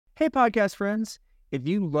Hey, podcast friends. If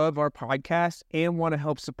you love our podcast and want to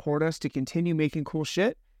help support us to continue making cool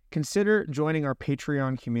shit, consider joining our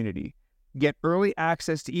Patreon community. Get early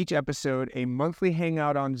access to each episode, a monthly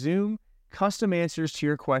hangout on Zoom, custom answers to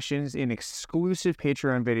your questions in exclusive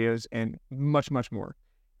Patreon videos, and much, much more.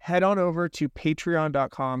 Head on over to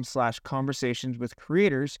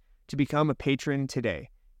patreon.com/conversationswithcreators to become a patron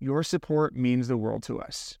today. Your support means the world to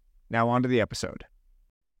us. Now on to the episode.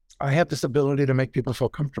 I have this ability to make people feel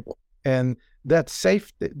comfortable, and that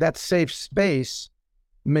safe space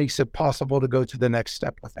makes it possible to go to the next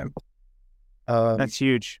step with them. That's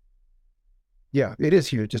huge. Yeah, it is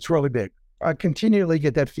huge. It's really big. I continually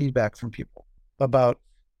get that feedback from people about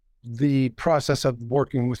the process of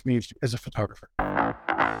working with me as a photographer.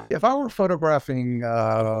 If I were photographing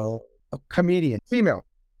a comedian, female,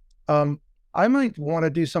 I might want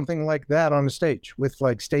to do something like that on the stage with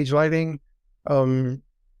like stage lighting,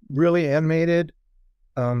 really animated,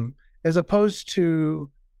 as opposed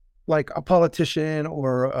to like a politician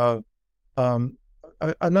or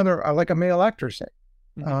another, like a male actor, say.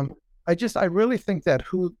 Mm-hmm. I really think that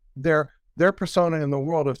who their persona in the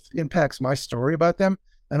world impacts my story about them,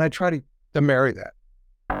 and I try to marry that.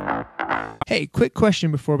 Hey, quick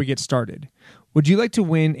question before we get started. Would you like to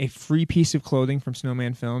win a free piece of clothing from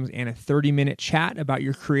Snowman Films and a 30-minute chat about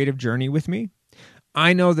your creative journey with me?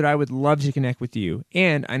 I know that I would love to connect with you,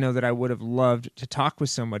 and I know that I would have loved to talk with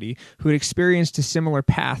somebody who had experienced a similar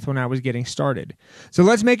path when I was getting started. So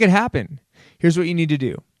let's make it happen. Here's what you need to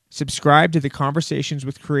do. Subscribe to the Conversations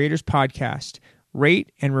with Creators podcast,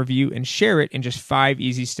 rate and review, and share it in just 5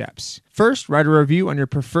 easy steps. First, write a review on your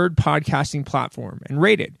preferred podcasting platform and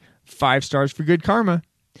rate it 5 stars for good karma.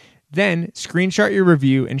 Then, screenshot your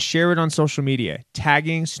review and share it on social media,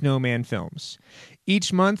 tagging Snowman Films.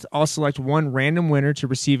 Each month, I'll select one random winner to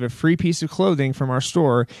receive a free piece of clothing from our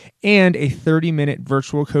store and a 30-minute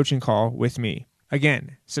virtual coaching call with me.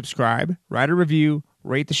 Again, subscribe, write a review,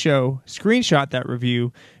 rate the show, screenshot that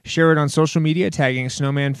review, share it on social media, tagging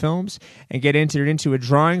Snowman Films, and get entered into a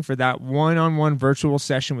drawing for that one-on-one virtual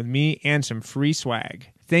session with me and some free swag.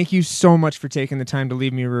 Thank you so much for taking the time to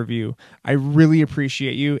leave me a review. I really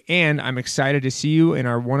appreciate you, and I'm excited to see you in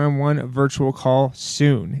our one-on-one virtual call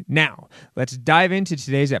soon. Now, let's dive into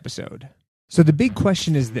today's episode. So the big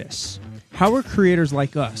question is this: how are creators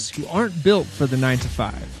like us, who aren't built for the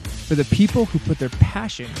 9-to-5, for the people who put their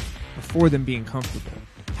passion before them being comfortable,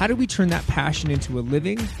 how do we turn that passion into a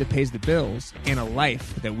living that pays the bills and a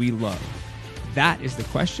life that we love? That is the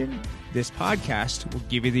question. This podcast will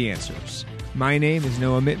give you the answers. My name is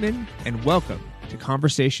Noah Mittman, and welcome to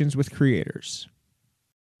Conversations with Creators.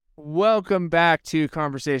 Welcome back to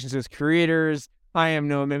Conversations with Creators. I am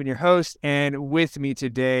Noah Mittman, your host, and with me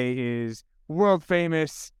today is world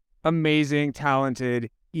famous, amazing, talented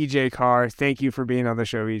EJ Carr. Thank you for being on the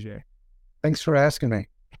show, EJ. Thanks for asking me.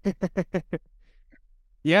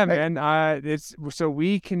 Yeah, man. So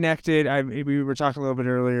we connected. We were talking a little bit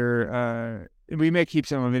earlier. We may keep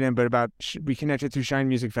some of it in, but we connected through Shine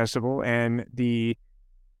Music Festival and the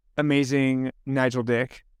amazing Nigel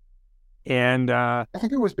Dick. And I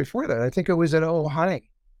think it was before that. I think it was at Oh Honey.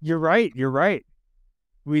 You're right.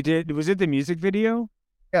 We did. Was it the music video?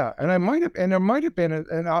 Yeah, and there might have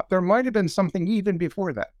been something even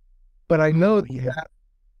before that. But I know that.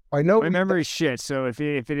 I know my memory's shit. So if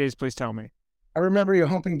it is, please tell me. I remember you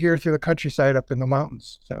humping gear through the countryside up in the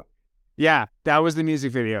mountains. So yeah, that was the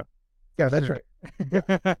music video. Yeah, that's right.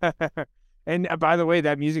 And by the way,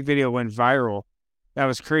 that music video went viral. That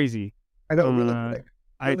was crazy. I don't really.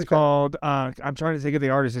 It's called. I'm trying to think of the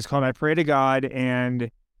artist. It's called "I Pray to God,"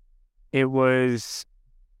 and it was.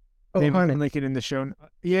 Oh, Honey. Link it in the show.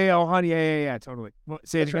 Yeah. Oh, Honey. Yeah. Totally. Well,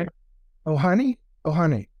 say it again. Right. Oh, Honey. Oh,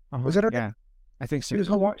 Honey. Was that her? Yeah, I think so.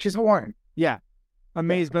 She's Hawaiian. Yeah.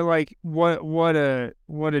 Amazed, but like, what a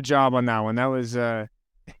job on that one. That was.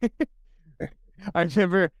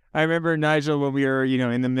 I remember Nigel when we were,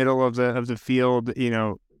 in the middle of the field,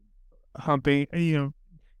 humping,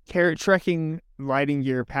 trekking lighting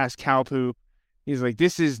gear past cow poop. He's like,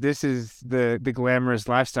 this is the glamorous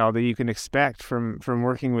lifestyle that you can expect from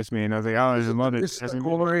working with me. And I was like, oh, I just love it. It's the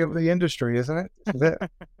glory of the industry, isn't it?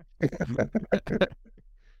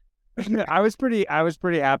 I was pretty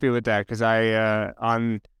happy with that because I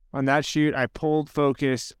on that shoot I pulled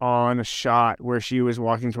focus on a shot where she was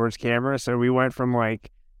walking towards camera, so we went from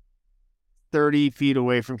like 30 feet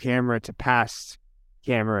away from camera to past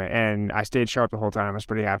camera, and I stayed sharp the whole time. I was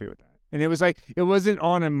pretty happy with that. And it was like, it wasn't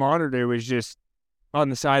on a monitor, it was just on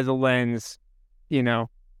the side of the lens, Boop,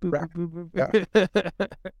 boop, boop, boop. Yeah.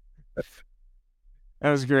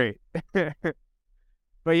 That was great.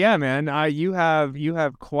 But yeah, man, you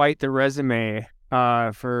have quite the resume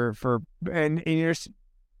for and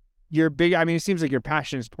you're big. I mean, it seems like your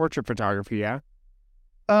passion is portrait photography. Yeah.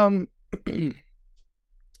 Um,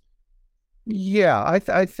 yeah,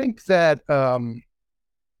 I think that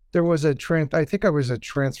there was I think I was a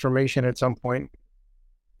transformation at some point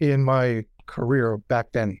in my career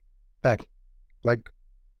back then, back like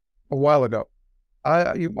a while ago.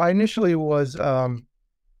 I initially was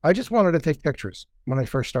I just wanted to take pictures when I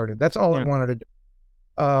first started. That's all I wanted to do.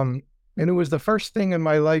 And it was the first thing in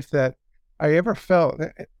my life that I ever felt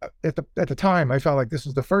at the time. I felt like this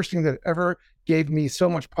was the first thing that ever gave me so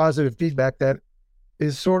much positive feedback that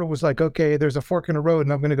is sort of was like, okay, there's a fork in the road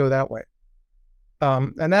and I'm going to go that way.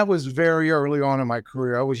 And that was very early on in my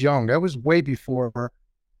career. I was young. That was way before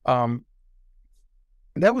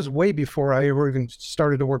I ever even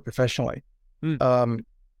started to work professionally.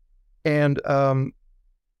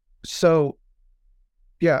 So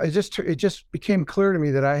yeah, it just became clear to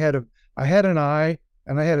me that I had an eye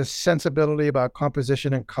and I had a sensibility about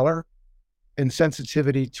composition and color and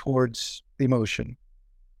sensitivity towards emotion.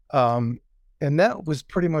 And that was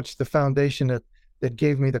pretty much the foundation that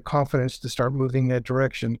gave me the confidence to start moving that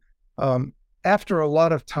direction. After a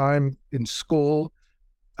lot of time in school,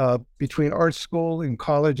 between art school in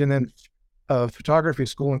college and then photography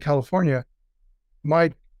school in California,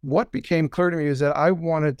 what became clear to me is that I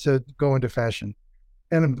wanted to go into fashion.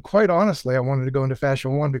 And quite honestly, I wanted to go into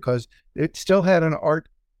fashion, one, because it still had an art.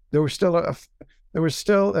 There was still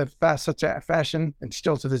such a fashion, and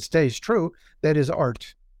still to this day is true, that is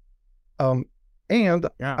art. And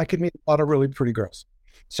I could meet a lot of really pretty girls.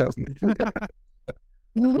 So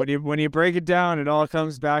when you break it down, it all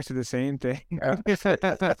comes back to the same thing.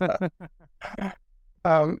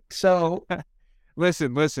 So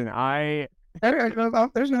listen, there's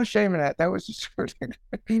no shame in that. That was just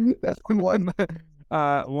that's one.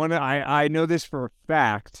 I know this for a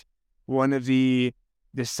fact. One of the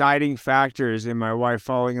deciding factors in my wife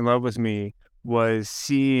falling in love with me was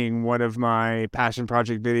seeing one of my passion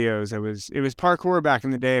project videos. It was parkour back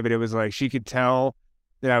in the day, but it was like she could tell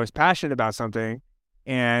that I was passionate about something,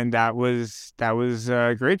 and that was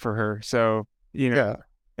great for her. So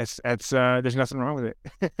it's there's nothing wrong with it.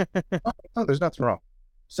 No, there's nothing wrong.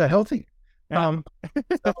 It's healthy. Yeah.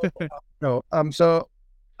 So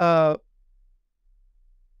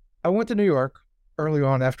I went to New York early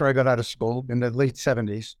on after I got out of school in the late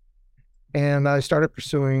 70s, and I started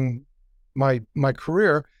pursuing my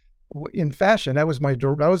career in fashion. That was I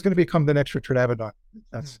was going to become the next Richard Avedon.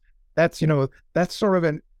 That's sort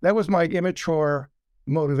of that was my immature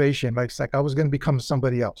motivation. Like, it's like I was going to become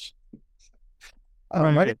somebody else.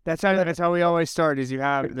 Right. That's how we always start. Is you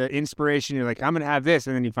have the inspiration. You're like, I'm going to have this,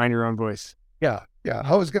 and then you find your own voice. Yeah.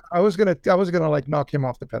 I was gonna like knock him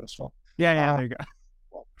off the pedestal. Yeah. There you go.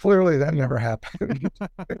 Well, clearly that never happened.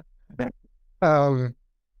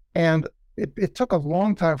 And it took a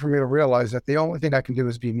long time for me to realize that the only thing I can do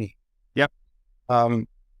is be me. Yep. And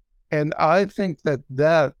I think I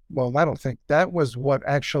don't think that was what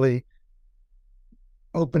actually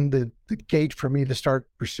opened the gate for me to start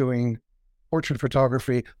pursuing portrait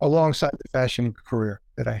photography alongside the fashion career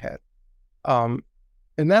that I had.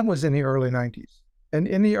 And that was in the early 90s and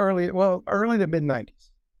in the early to mid 90s.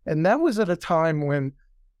 And that was at a time when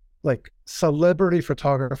like celebrity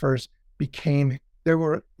photographers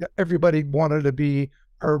everybody wanted to be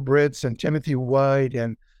Herb Ritts and Timothy White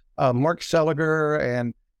and Mark Seliger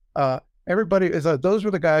and everybody those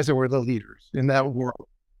were the guys that were the leaders in that world.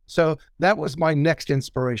 So that was my next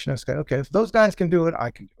inspiration. I said, okay, if those guys can do it,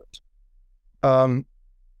 I can do it.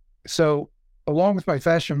 So along with my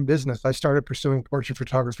fashion business, I started pursuing portrait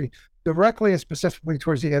photography directly and specifically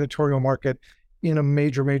towards the editorial market in a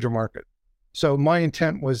major market. So my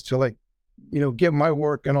intent was to get my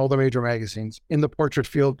work in all the major magazines in the portrait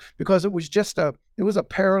field, because it was a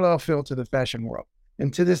parallel field to the fashion world.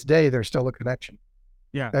 And to this day, there's still a connection.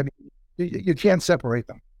 Yeah. I mean, you can't separate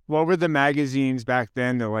them. What were the magazines back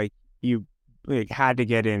then that you had to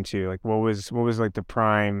get into? Like what was like the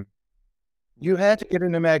prime? You had to get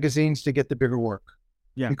into magazines to get the bigger work.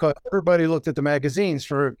 Yeah. Because everybody looked at the magazines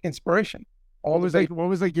for inspiration. What was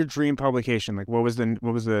your dream publication? Like what was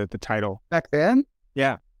the title? Back then?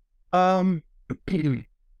 Yeah. I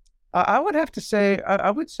would have to say,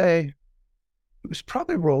 I would say it was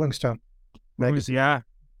probably Rolling Stone magazine. Yeah.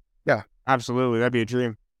 Absolutely. That'd be a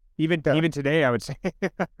dream. Even today, I would say.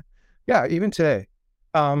 Yeah, even today.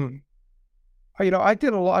 I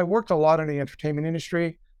worked a lot in the entertainment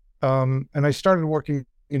industry. And I started working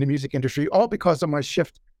in the music industry all because of my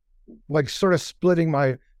shift, like sort of splitting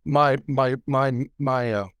my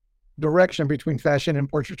direction between fashion and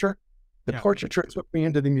portraiture. The portraiture took me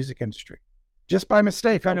into the music industry just by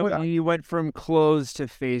mistake. You went from clothes to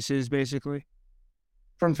faces, basically.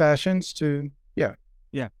 From fashions to yeah.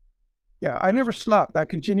 I never stopped. I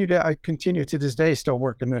continue to this day still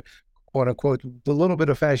work in the quote unquote the little bit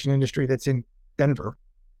of fashion industry that's in Denver.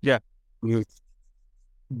 Yeah.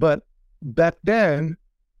 But back then,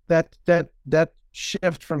 that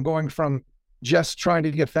shift from going from just trying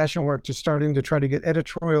to get fashion work to starting to try to get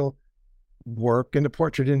editorial work in the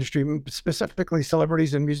portrait industry, specifically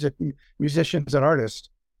celebrities and musicians and artists,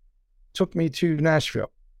 took me to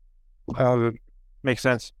Nashville. Makes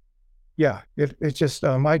sense. Yeah, it's just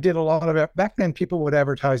I did a lot of it. Back then, people would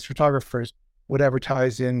advertise, photographers would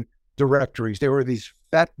advertise in directories. There were these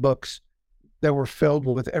fat books that were filled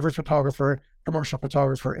with every commercial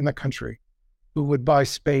photographer in the country who would buy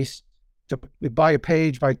space to buy a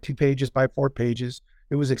page, buy 2 pages, buy 4 pages.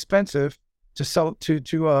 It was expensive to sell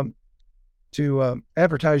to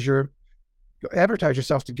advertise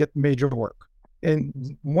yourself to get major work.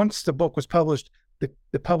 And once the book was published,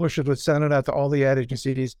 the publishers would send it out to all the ad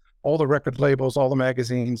agencies, all the record labels, all the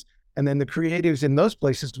magazines, and then the creatives in those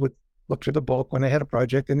places would look through the book when they had a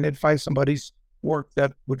project, and they'd find somebody's work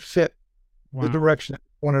that would fit the direction that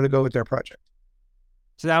they wanted to go with their project.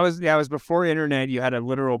 So that was before internet. You had a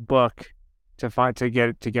literal book to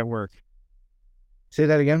get work. Say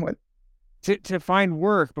that again. What? To find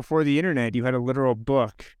work before the internet, you had a literal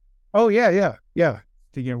book. Oh yeah.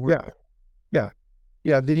 To get work. Yeah.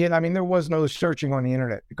 There was no searching on the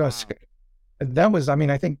internet because that was.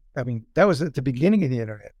 That was at the beginning of the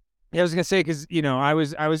internet. Yeah, I was gonna say because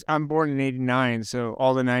I'm born in '89, so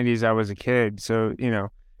all the '90s I was a kid. So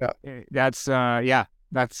that's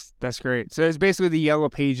that's great. So it's basically the yellow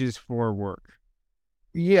pages for work.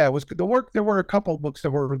 Yeah, it was the work. There were a couple of books that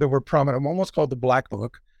were prominent. One was called the Black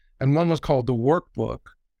Book, and one was called the Workbook,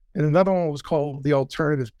 and another one was called the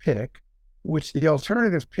Alternative Pick, which the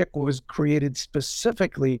Alternative Pick was created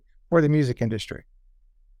specifically for the music industry.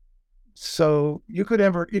 So you could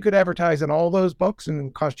advertise in all those books, and it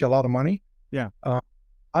would cost you a lot of money. Yeah,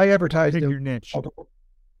 I advertised in your niche.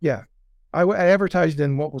 Yeah, I advertised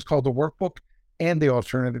in what was called the Workbook and the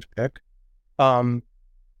Alternative Pick.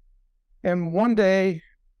 And one day,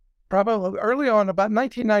 probably early on, about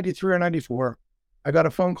 1993 or 94, I got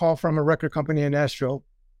a phone call from a record company in Nashville,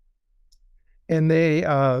 and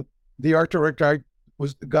the art director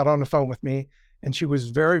got on the phone with me, and she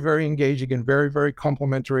was very, very engaging and very, very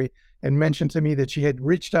complimentary, and mentioned to me that she had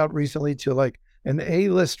reached out recently to like an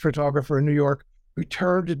A-list photographer in New York who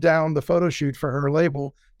turned down the photo shoot for her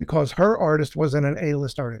label because her artist wasn't an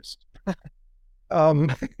A-list artist. I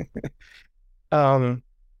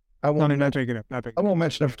won't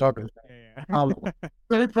mention a photographer. Yeah.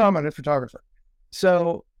 Very prominent photographer.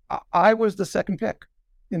 So I was the second pick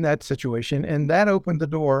in that situation, and that opened the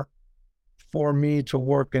door for me to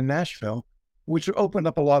work in Nashville, which opened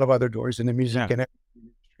up a lot of other doors in the music and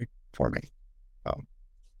industry for me.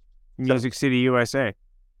 Music City, USA.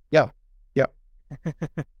 Yeah.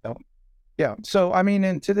 Yeah. So,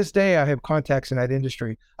 and to this day, I have contacts in that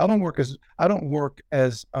industry. I don't work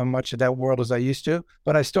as much in that world as I used to,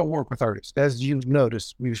 but I still work with artists. As you've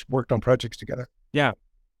noticed, we've worked on projects together. Yeah,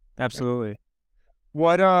 absolutely.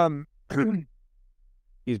 What,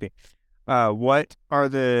 excuse me. What are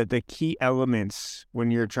the key elements when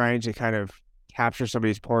you're trying to kind of capture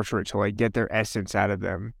somebody's portrait to like get their essence out of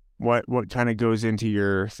them? What kind of goes into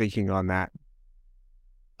your thinking on that?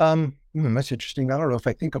 That's interesting. I don't know if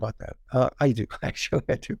I think about that. I do. Actually,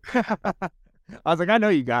 I do. I was like, I know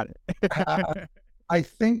you got it. I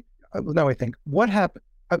think what happened,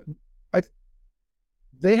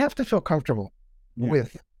 they have to feel comfortable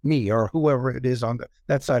with me or whoever it is on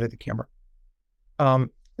that side of the camera. And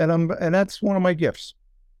that's one of my gifts.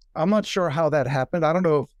 I'm not sure how that happened. I don't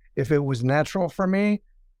know if it was natural for me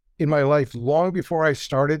in my life long before I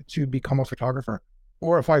started to become a photographer,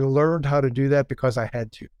 or if I learned how to do that because I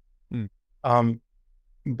had to.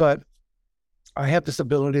 But I have this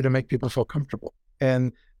ability to make people feel comfortable,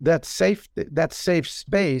 and that safe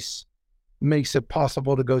space makes it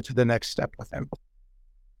possible to go to the next step with them.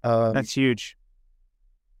 That's huge.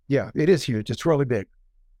 Yeah, it is huge. It's really big.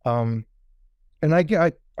 And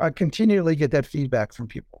I continually get that feedback from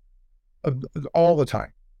people all the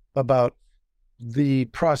time about the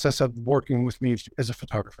process of working with me as a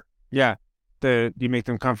photographer. Yeah. You make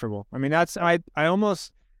them comfortable. I mean, I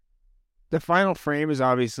almost, the final frame is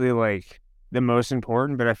obviously like the most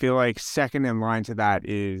important, but I feel like second in line to that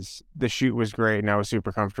is the shoot was great and I was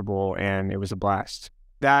super comfortable and it was a blast.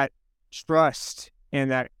 That trust and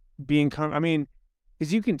that being,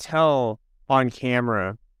 because you can tell on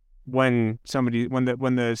camera when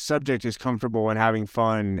the subject is comfortable and having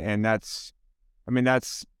fun, and that's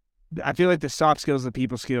I feel like the soft skills, the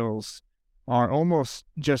people skills are almost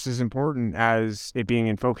just as important as it being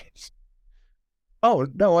in focus. Oh,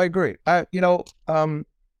 no, I agree.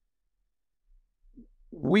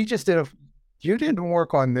 We just you didn't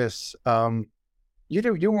work on this.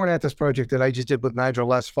 You weren't at this project that I just did with Nigel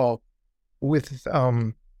last fall with,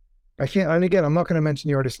 I can't, and again, I'm not going to mention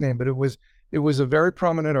the artist's name, but it was a very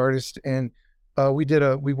prominent artist. And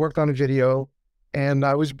we worked on a video, and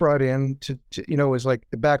I was brought in to as like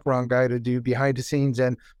the background guy to do behind the scenes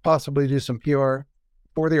and possibly do some PR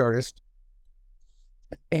for the artist.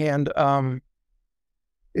 And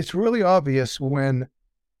it's really obvious when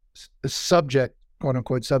the subject, quote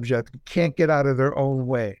unquote subject, can't get out of their own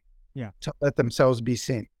way to let themselves be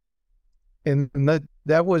seen. And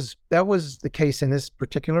that was the case in this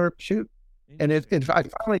particular shoot. And I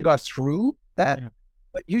finally got through that,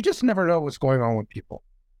 but you just never know what's going on with people.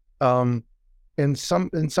 And some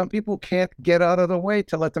people can't get out of the way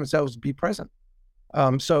to let themselves be present.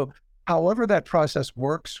 So however that process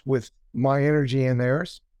works with my energy and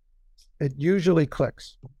theirs, it usually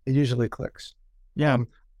clicks. Yeah.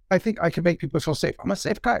 I think I can make people feel safe. I'm a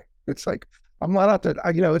safe guy. It's like, I'm not out there,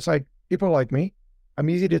 it's like people like me. I'm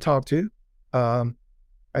easy to talk to.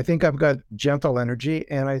 I think I've got gentle energy,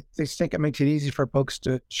 and I just think it makes it easy for folks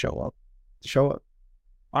to show up.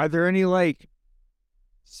 Are there any like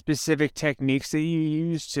specific techniques that you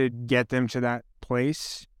use to get them to that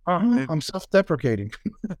place? I'm self-deprecating.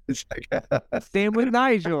 It's like, same with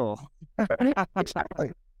Nigel.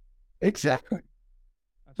 Exactly.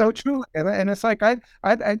 So true. And it's like,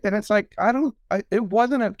 it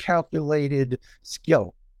wasn't a calculated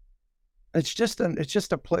skill. It's just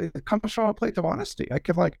a play. It comes from a place of honesty. I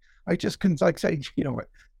just can say,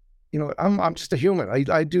 I'm just a human.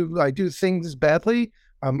 I do things badly.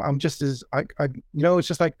 I'm just as it's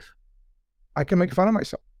just like, I can make fun of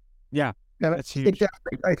myself. Yeah. And that's huge.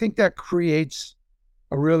 I think that creates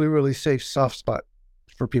a really, really safe soft spot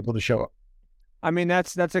for people to show up. I mean,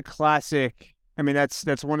 that's a classic. I mean,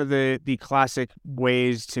 that's one of the classic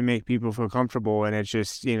ways to make people feel comfortable. And it's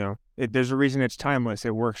just, there's a reason it's timeless.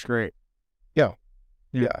 It works great. Yeah.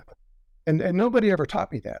 And nobody ever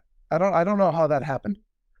taught me that. I don't know how that happened.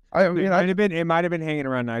 It might have been hanging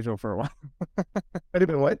around Nigel for a while. Might have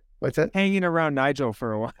been what? What's that? Hanging around Nigel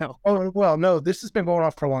for a while. Oh, well, no, this has been going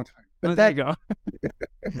on for a long time. But there you go.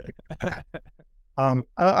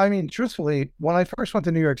 I mean, truthfully, when I first went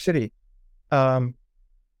to New York City, in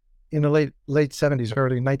the late 70s,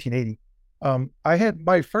 early 1980, I had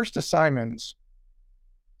my first assignments.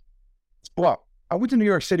 Well, I went to New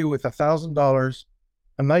York City with $1,000,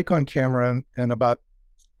 a Nikon camera, and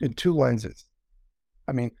 2 lenses.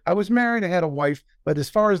 I mean, I was married, I had a wife, but as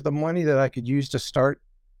far as the money that I could use to start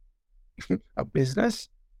a business,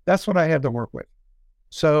 that's what I had to work with.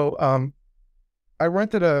 So I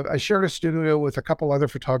shared a studio with a couple other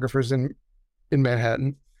photographers in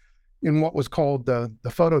Manhattan, in what was called the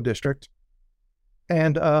photo district.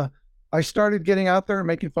 And I started getting out there and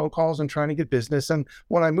making phone calls and trying to get business. And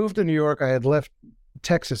when I moved to New York, I had left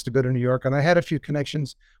Texas to go to New York, and I had a few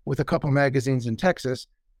connections with a couple magazines in Texas.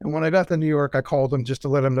 And when I got to New York, I called them just to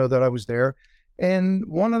let them know that I was there. And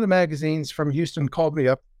one of the magazines from Houston called me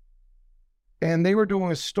up, and they were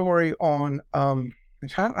doing a story on, I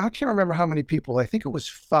can't remember how many people, I think it was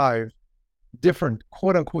 5 different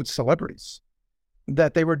quote unquote celebrities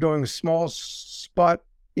that they were doing small spot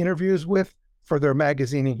interviews with for their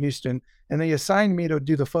magazine in Houston. And they assigned me to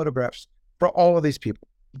do the photographs for all of these people.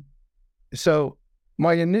 So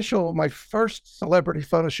my first celebrity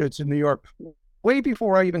photo shoots in New York, way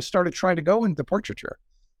before I even started trying to go into portraiture,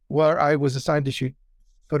 where I was assigned to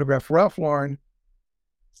photograph Ralph Lauren,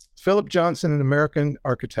 Philip Johnson, an American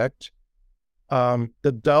architect,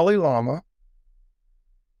 the Dalai Lama,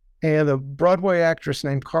 and a Broadway actress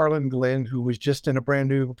named Carlin Glynn, who was just in a brand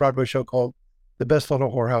new Broadway show called The Best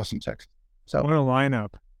Little Whorehouse in Texas. So what a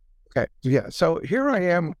lineup. Okay. Yeah. So here I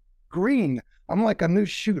am, green. I'm like a new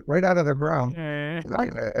shoot right out of the ground. And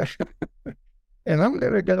I'm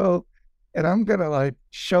going to go, and I'm going to like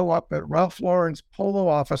show up at Ralph Lauren's polo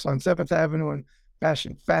office on 7th Avenue in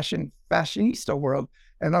fashionista world.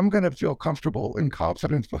 And I'm going to feel comfortable and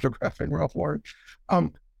confident photographing Ralph Lauren.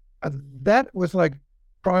 That was like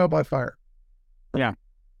trial by fire. Yeah.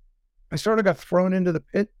 I sort of got thrown into the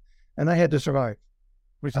pit, and I had to survive.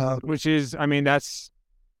 Which is, I mean, that's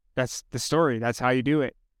the story. That's how you do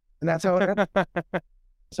it. And that's how it happened.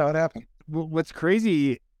 That's how it happened. What's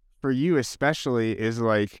crazy for you especially is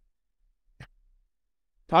like,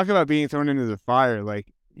 talk about being thrown into the fire.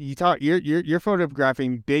 Like you're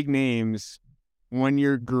photographing big names when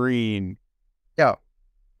you're green. Yeah.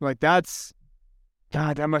 Like that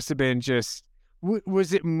must have been just,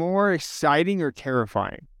 Was it more exciting or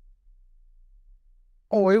terrifying?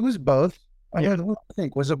 Oh, it was both. I had to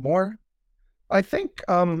think. Was it more? I think.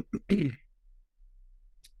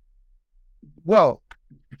 Well,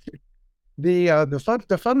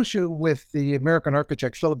 the photo shoot with the American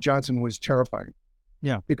architect Philip Johnson was terrifying.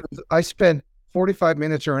 Yeah. Because I spent 45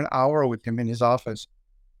 minutes or an hour with him in his office,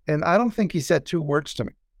 and I don't think he said 2 words to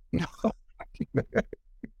me.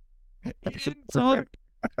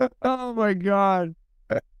 Oh my God.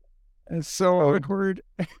 It's so awkward.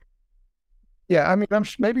 Yeah, I mean,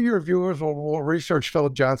 maybe your viewers will research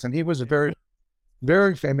Philip Johnson. He was a very,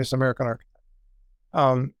 very famous American architect.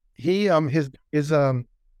 His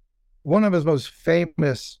one of his most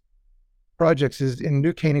famous projects is in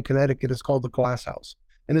New Canaan, Connecticut. It's called the Glass House,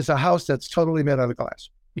 and it's a house that's totally made out of glass.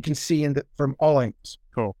 You can see from all angles.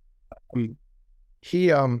 Cool.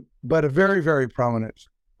 But a very, very prominent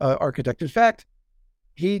architect. In fact,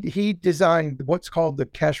 he designed what's called the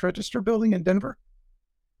cash register building in Denver.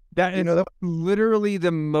 That is literally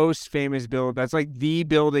the most famous build. That's like the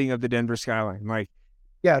building of the Denver skyline. Like,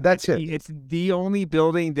 yeah, that's it. It's the only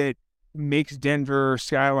building that makes Denver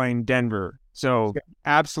skyline Denver. So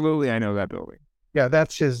absolutely, I know that building. Yeah,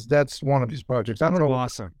 that's one of his projects. I don't know.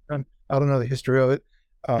 Awesome. I don't know the history of it.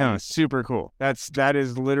 No, super cool. That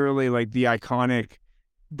is literally like the iconic.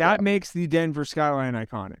 That makes the Denver skyline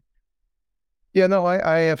iconic. Yeah, no,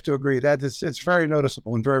 I have to agree. It's very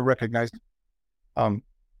noticeable and very recognized.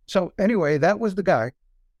 So anyway, that was the guy.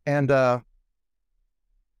 And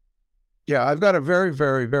yeah, I've got a very,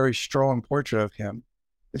 very, very strong portrait of him.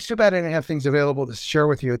 It's too bad I didn't have things available to share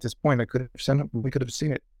with you at this point. I could have sent it. We could have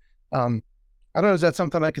seen it. I don't know. Is that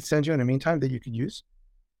something I could send you in the meantime that you could use?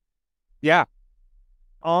 Yeah.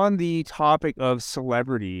 On the topic of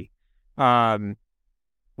celebrity,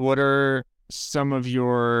 what are some of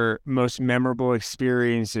your most memorable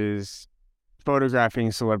experiences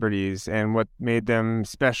photographing celebrities and what made them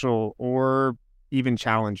special or even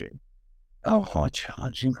challenging? Oh,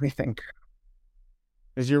 challenging. Let me think.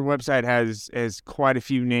 As your website has quite a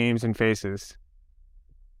few names and faces.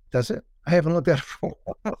 Does it? I haven't looked at it for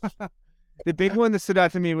a while. The big one that stood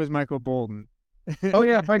out to me was Michael Bolton. Oh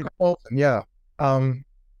yeah, Michael Bolton. Yeah.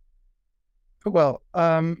 Well,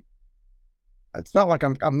 it's not like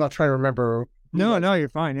I'm not trying to remember. No, you're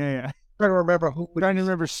fine. Yeah. Trying to remember who. Trying to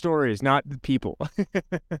remember stories, not the people.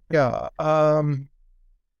 Yeah. Well,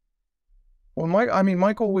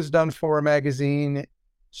 Michael was done for a magazine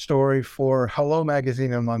story for Hello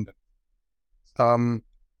magazine in London. I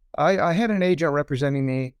had an agent representing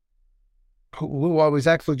me, who I was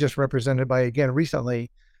actually just represented by again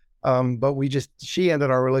recently. But she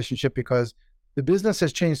ended our relationship because the business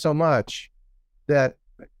has changed so much that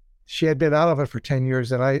she had been out of it for 10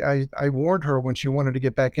 years. And I warned her when she wanted to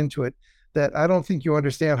get back into it that I don't think you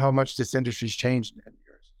understand how much this industry's changed in 10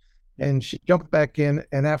 years. And she jumped back in.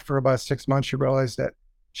 And after about 6 months, she realized that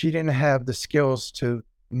she didn't have the skills to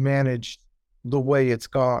manage the way it's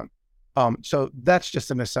gone. So that's just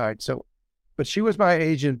an aside. But she was my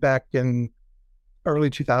agent back in early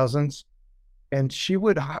 2000s. And she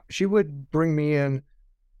would bring me in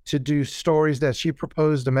to do stories that she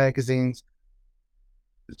proposed to magazines,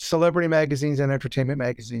 celebrity magazines and entertainment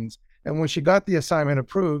magazines. And when she got the assignment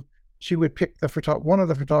approved, she would pick one of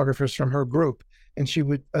the photographers from her group, and she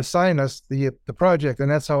would assign us the project. And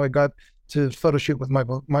that's how I got to photo shoot with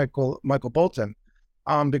Michael Bolton,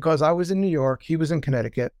 because I was in New York, he was in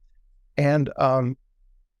Connecticut, and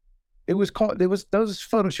those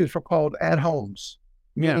photo shoots were called at homes.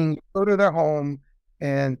 Meaning you go to their home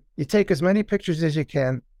and you take as many pictures as you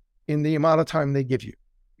can in the amount of time they give you.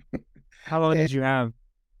 How long did you have?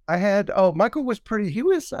 Michael was he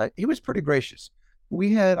was pretty gracious.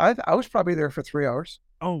 I was probably there for 3 hours.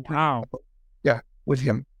 Oh, wow. Yeah, with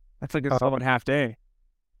him. That's like a solid half day.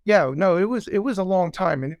 Yeah, no, it was a long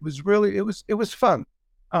time, and it was fun.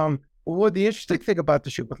 Well, the interesting thing about the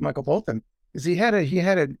shoot with Michael Bolton is he had his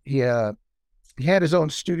own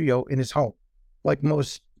studio in his home, like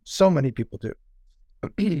so many people do.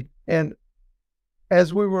 And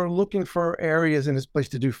as we were looking for areas in his place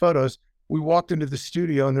to do photos, we walked into the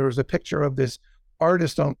studio and there was a picture of this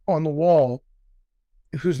artist on the wall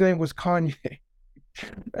whose name was Kanye.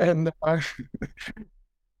 And I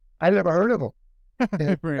never heard of him.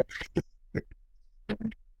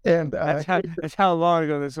 And that's how long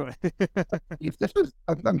ago this was.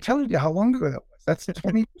 I'm telling you how long ago that was. That's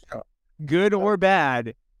 20 years ago. Good or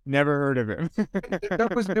bad, never heard of him.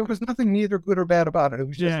 There was nothing neither good or bad about it. It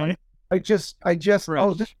was just I just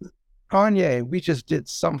oh, this is Kanye. We just did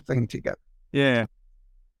something together. Yeah.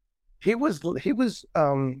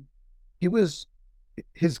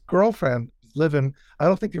 His girlfriend living. I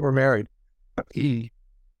don't think they were married. he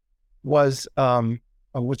was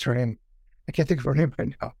what's her name? I can't think of her name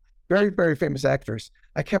right now. Very, very famous actress.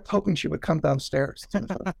 I kept hoping she would come downstairs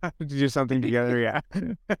to do something together. Yeah.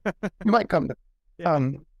 You might come to.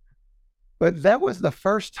 But that was the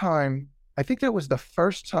first time. I think that was the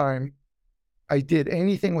first time I did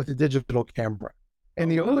anything with a digital camera. And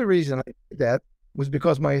the only reason I did that was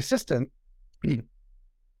because my assistant,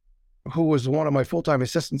 who was one of my full-time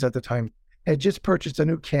assistants at the time, had just purchased a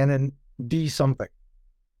new Canon D something.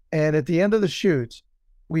 And at the end of the shoot,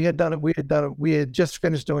 we had just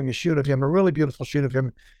finished doing a shoot of him, a really beautiful shoot of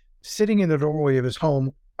him sitting in the doorway of his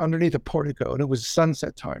home underneath a portico, and it was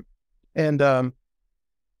sunset time. And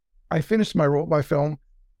I finished my film,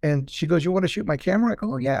 and she goes, "You want to shoot my camera?" I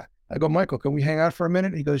go, "Oh, yeah." I go, "Michael, can we hang out for a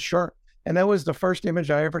minute?" And he goes, "Sure." And that was the first image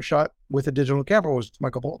I ever shot with a digital camera, was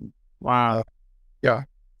Michael Bolton. Wow. Yeah.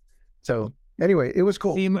 So anyway, it was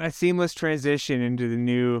cool. A seamless transition into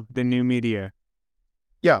the new media.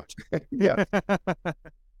 Yeah. Yeah.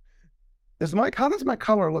 How does my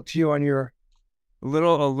color look to you on your? A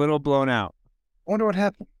little blown out. I wonder what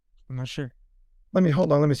happened. I'm not sure.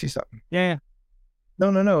 Hold on. Let me see something. Yeah.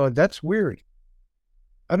 No. That's weird.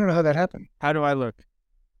 I don't know how that happened. How do I look?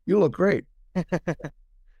 You look great.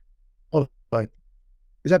 Hold on.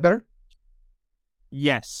 Is that better?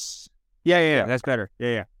 Yes. Yeah. That's better.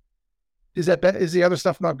 Yeah. Is that better? Is the other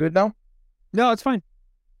stuff not good now? No, it's fine.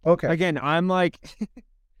 Okay. Again, I'm like,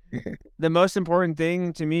 the most important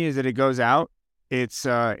thing to me is that it goes out. It's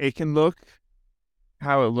it can look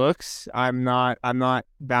how it looks. I'm not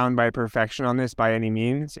bound by perfection on this by any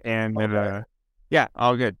means. And yeah,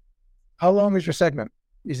 all good. How long is your segment?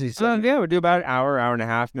 Yeah, we'll do about an hour and a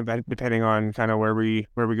half, depending on kind of where we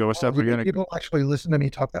go with stuff. People actually listen to me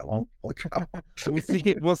talk that long.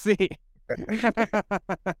 We'll see.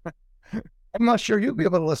 I'm not sure you'll be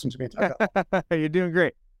able to listen to me talk that long. You're doing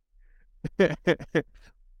great.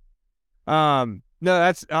 No,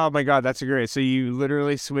 that's, oh my God, that's great. So you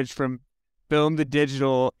literally switched from film to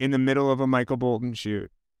digital in the middle of a Michael Bolton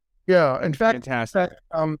shoot. Yeah, in fact, fantastic.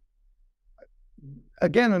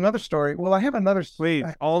 Again, another story. Well, I have another. Please,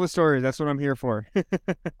 all the stories. That's what I'm here for.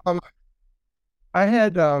 I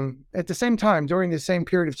had at the same time, during the same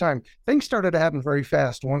period of time, things started to happen very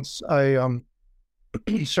fast. Once I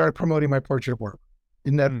started promoting my portrait work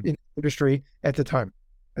in that industry at the time,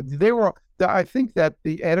 I think that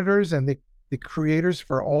the editors and the creators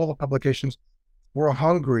for all the publications were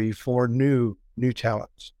hungry for new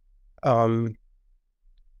talents. I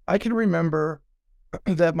can remember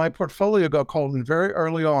that my portfolio got called in very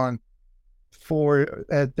early on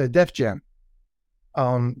at the Def Jam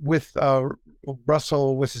with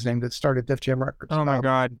Russell, what's his name, that started Def Jam Records. Oh my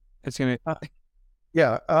God, it's gonna.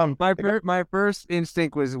 Yeah. My first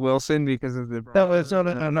instinct was Wilson because of the. No.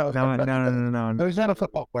 No. He's not a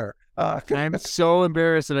football player. I'm so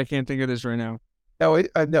embarrassed that I can't think of this right now.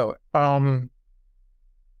 No.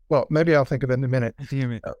 Well, maybe I'll think of it in a minute.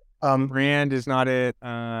 Damn it. Rand is not it.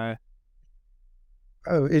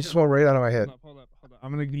 It just went right out of my head. Hold up.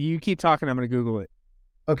 You keep talking. I'm gonna Google it.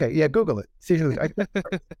 Okay. Yeah. Google it. Seriously.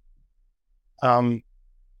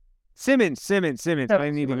 Simmons. Yeah, I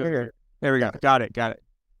need to go here. There we go. Got it.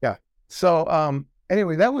 Yeah. So,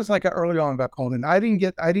 anyway, that was like early on about Colden. I didn't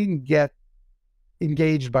get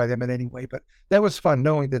engaged by them in any way, but that was fun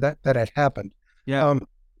knowing that had happened. Yeah.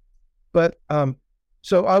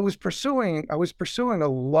 So I was pursuing a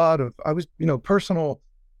lot of, personal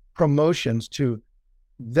promotions to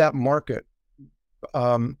that market.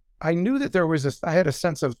 I knew that there was I had a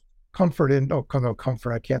sense of comfort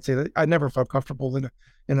comfort. I can't say that. I never felt comfortable in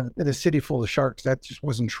a city full of sharks. That just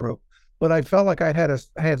wasn't true. But I felt like I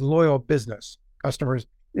had loyal business customers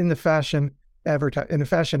in the fashion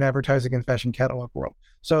advertising and fashion catalog world.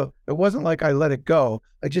 So it wasn't like I let it go.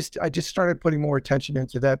 I just started putting more attention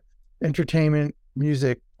into that entertainment,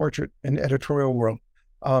 music, portrait, and editorial world.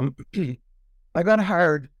 I got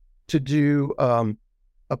hired to do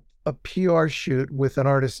a PR shoot with an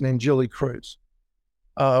artist named Julie Cruz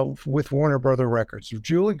with Warner Brother Records.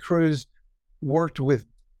 Julie Cruz worked with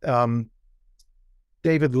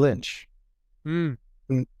David Lynch on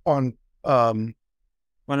one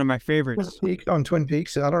of my favorites on Twin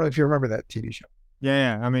Peaks. I don't know if you remember that TV show.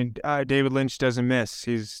 Yeah. I mean, David Lynch doesn't miss.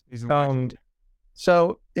 He's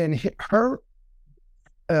so in her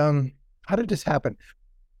how did this happen?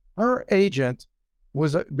 Her agent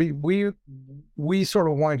was we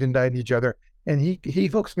sort of wined and dined each other, and he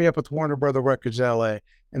hooks me up with Warner Brother Records LA,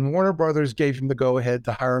 and Warner Brothers gave him the go ahead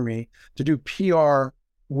to hire me to do PR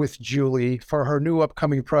with Julie for her new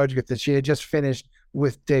upcoming project that she had just finished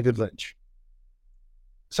with David Lynch.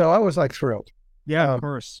 So I was like thrilled. Yeah, of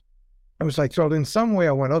course. I was like, so in some way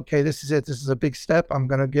I went, okay, this is it. This is a big step. I'm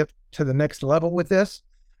going to get to the next level with this.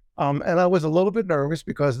 And I was a little bit nervous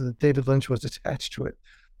because David Lynch was attached to it.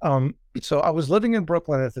 So I was living in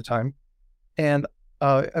Brooklyn at the time. And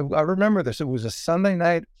I remember this. It was a Sunday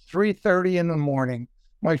night, 3:30 in the morning.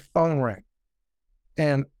 My phone rang.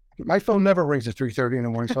 And my phone never rings at 3:30 in the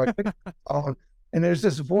morning. So I picked the phone, and there's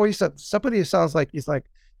this voice of somebody who sounds like he's like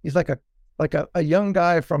a young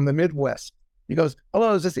guy from the Midwest. He goes,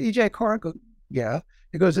 "Hello, is this E.J. Carr?" I go, "Yeah."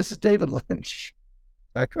 He goes, "This is David Lynch."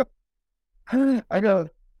 I go, "Hi,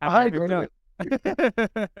 David."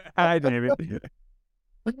 Hi, David.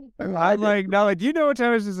 Hi, like, now, like, do you know what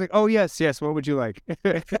time it is? It's like, oh, yes. What would you like?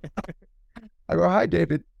 I go, "Hi,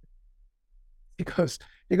 David." He goes,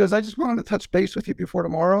 "I just wanted to touch base with you before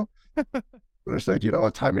tomorrow." And I said, "You know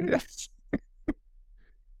what time it is?"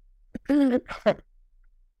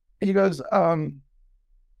 He goes,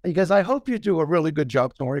 "I hope you do a really good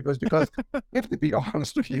job tomorrow." He goes, "Because I have to be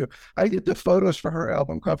honest with you, I did the photos for her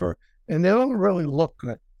album cover, and they don't really look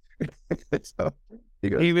good." So he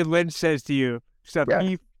goes, David Lynch says to you, stuff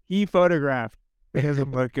yeah. he photographed. It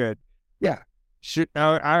doesn't look good. Yeah. Shoot.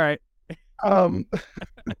 Oh, all right.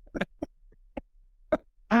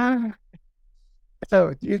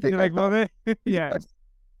 So do you think You're like, well, yeah.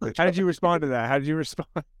 How did you respond to that? How did you respond?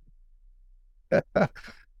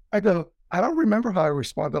 I go, "I don't remember how I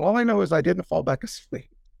responded. All I know is I didn't fall back asleep."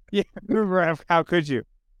 Yeah. Remember, how could you?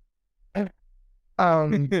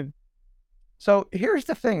 So here's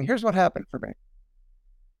the thing. Here's what happened for me.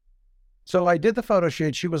 So I did the photo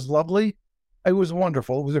shoot. She was lovely. It was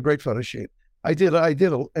wonderful. It was a great photo shoot. I did.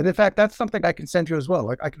 And in fact, that's something I can send you as well.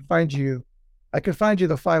 Like I can find you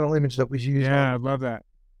the final image that was used. Yeah, I love that.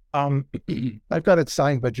 I've got it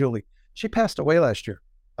signed by Julie. She passed away last year.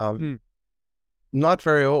 Not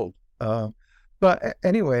very old. But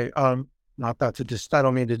anyway, not that to I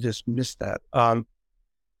don't mean to dismiss that. At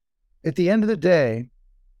the end of the day,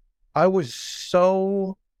 my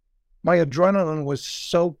adrenaline was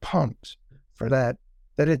so pumped for that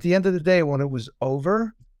at the end of the day, when it was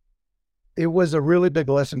over, it was a really big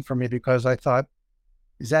lesson for me because I thought,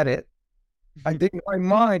 is that it? I think in my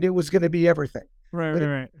mind, it was going to be everything.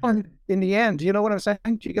 Right. In the end, you know what I'm saying?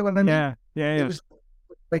 Do you get what I mean? Yeah. It was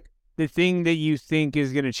like the thing that you think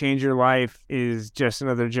is going to change your life is just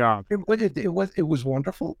another job. It was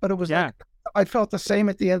wonderful, but it was like, I felt the same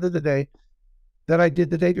at the end of the day that I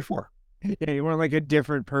did the day before. Yeah, you weren't like a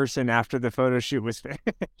different person after the photo shoot was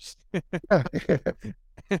finished.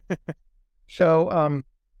 So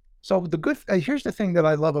here's the thing that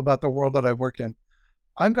I love about the world that I work in.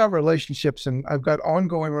 I've got relationships, and I've got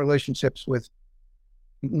ongoing relationships with,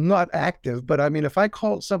 not active, but I mean, if I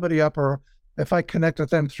called somebody up or if I connect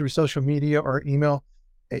with them through social media or email,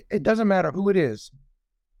 it doesn't matter who it is.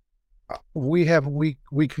 We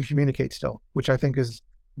can communicate still, which I think is,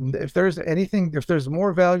 if there's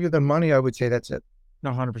more value than money, I would say that's it.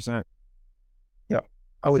 100%. Yeah,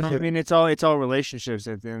 I would say. I mean, it's all relationships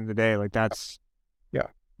at the end of the day. Like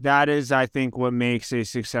that is, I think, what makes a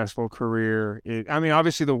successful career. I mean,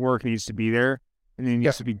 obviously the work needs to be there and it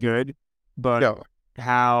needs to be good, but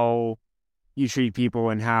how you treat people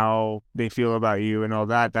and how they feel about you and all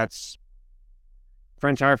that's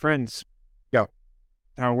friends are friends. Yeah.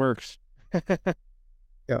 How it works.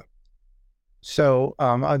 Yeah. So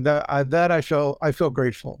I feel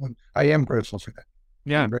grateful. I am grateful for that.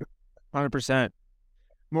 Yeah. 100%.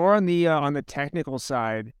 More on the technical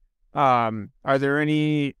side. Are there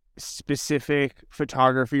any specific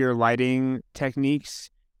photography or lighting techniques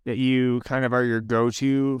that you kind of are your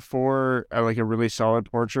go-to for like a really solid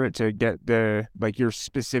portrait to get your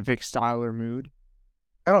specific style or mood?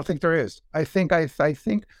 I don't think there is. I think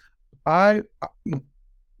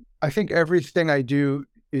everything I do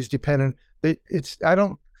is dependent. There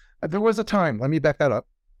was a time, let me back that up.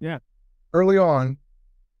 Yeah. Early on,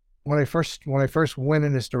 when I first went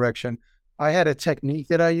in this direction, I had a technique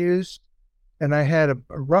that I used, and I had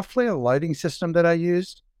roughly a lighting system that I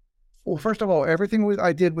used. Well, first of all, everything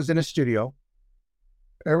I did was in a studio.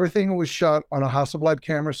 Everything was shot on a Hasselblad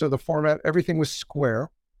camera, so the format, everything was square.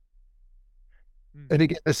 And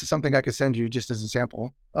again, this is something I could send you just as a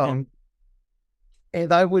sample. And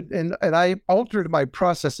I altered my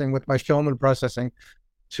processing with my film and processing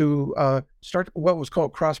to start what was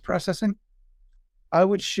called cross processing. I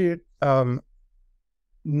would shoot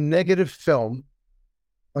negative film.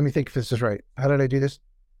 Let me think if this is right. How did I do this?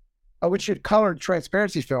 I would shoot colored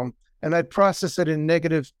transparency film, and I'd process it in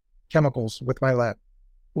negative chemicals with my lab,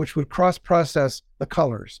 which would cross process the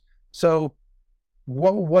colors. So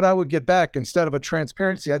what I would get back, instead of a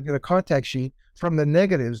transparency, I'd get a contact sheet from the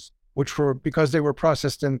negatives, which were, because they were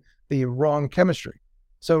processed in the wrong chemistry.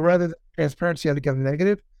 So rather than transparency, I'd get a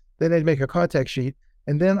negative. Then I'd make a contact sheet,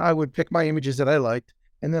 and then I would pick my images that I liked,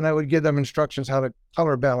 and then I would give them instructions how to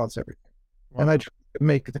color balance everything. Wow. And I'd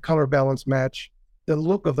make the color balance match, the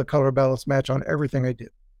look of the color balance match on everything I did.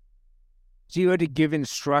 So you had to give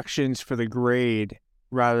instructions for the grade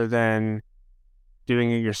rather than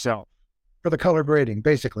doing it yourself. For the color grading,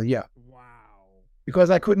 basically, yeah. Wow. Because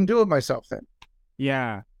I couldn't do it myself then.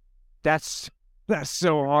 Yeah. That's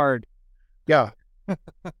so hard. Yeah.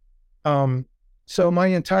 So my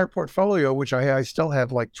entire portfolio, which I still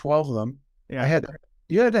have like 12 of them, Yeah.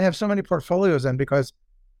 You had to have so many portfolios then because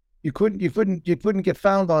you couldn't get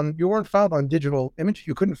found on, you weren't found on digital image.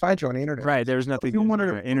 You couldn't find you on the internet. Right. There was nothing. You wanted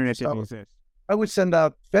to internet didn't exist. I would send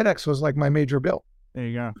out, FedEx was like my major bill. There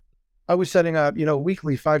you go. I was sending out,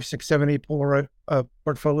 weekly 5, 6, 7, 8 Polaroid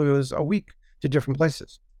portfolios a week to different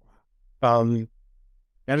places. That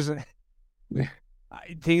is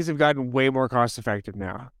things have gotten way more cost effective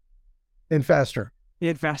now. And faster.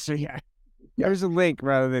 Yeah, faster. Yeah. There's a link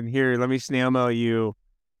rather than here. Let me snail mail you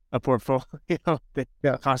a portfolio that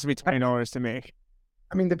cost me $20 to make.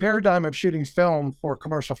 I mean, the paradigm of shooting film for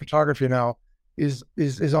commercial photography now is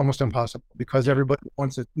almost impossible because everybody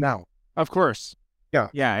wants it now. Of course. Yeah.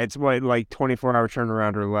 Yeah. It's what, like 24-hour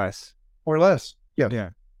turnaround or less. Or less. Yeah. Yeah.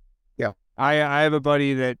 Yeah. I have a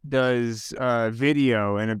buddy that does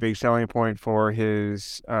video, and a big selling point for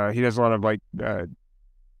his he does a lot of like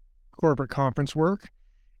corporate conference work,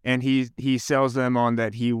 and he sells them on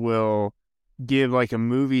that he will give like a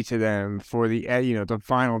movie to them for the the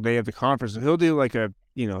final day of the conference. So he'll do like a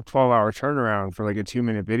 12-hour turnaround for like a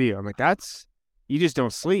 2-minute video. I'm like, you just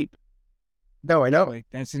don't sleep. No, I know. Like,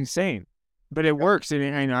 that's insane. But it works.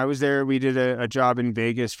 And I was there. We did a job in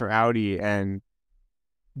Vegas for Audi, and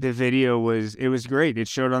the video was great. It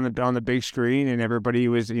showed on the big screen, and everybody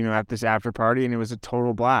was at this after party, and it was a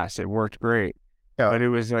total blast. It worked great. Yeah. But it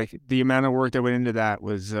was like the amount of work that went into that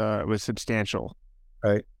was substantial.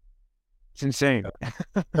 Right. It's insane.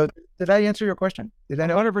 So did I answer your question? Did I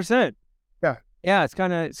know? 100%. Yeah. Yeah. It's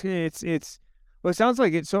kind of well, it sounds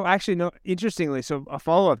like it. So actually, no. Interestingly, so a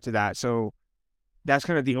follow up to that. So that's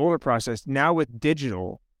kind of the older process. Now with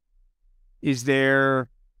digital,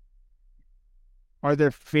 are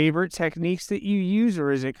there favorite techniques that you use,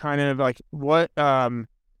 or is it kind of like what do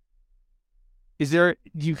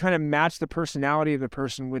you kind of match the personality of the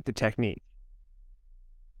person with the technique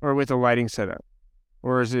or with the lighting setup?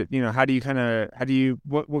 Or is it,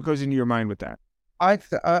 what goes into your mind with that?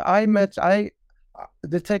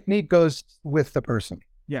 The technique goes with the person.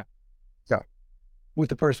 Yeah. Yeah. With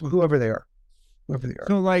the person, whoever they are.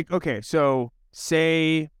 So like, okay, so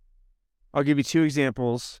say, I'll give you 2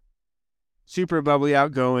 examples. Super bubbly,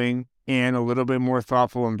 outgoing, and a little bit more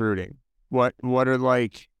thoughtful and brooding. What are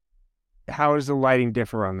like, how does the lighting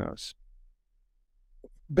differ on those?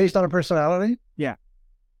 Based on a personality? Yeah.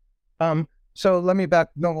 So let me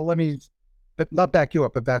not back you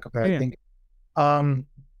up, but back up. I think.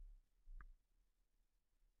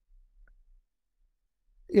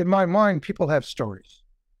 In my mind, people have stories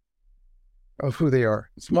of who they are.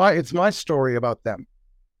 It's my story about them.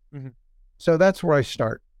 Mm-hmm. So that's where I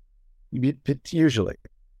start. Usually.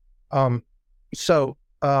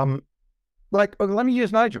 Like, let me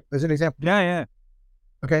use Nigel as an example. Yeah.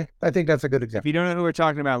 Okay. I think that's a good example. If you don't know who we're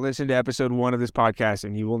talking about, listen to episode 1 of this podcast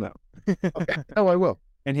and you will know. Okay. Oh, I will.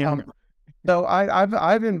 And he'll know. So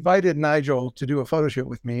I've invited Nigel to do a photo shoot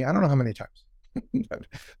with me. I don't know how many times.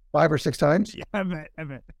 5 or 6 times. Yeah, I bet.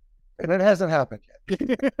 And it hasn't happened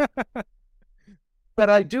yet. But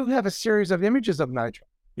I do have a series of images of Nigel.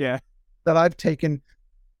 Yeah. That I've taken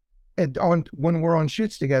when we're on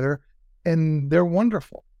shoots together, and they're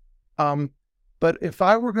wonderful. But if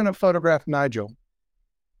I were going to photograph Nigel,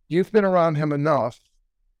 you've been around him enough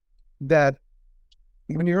that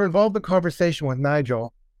when you're involved in conversation with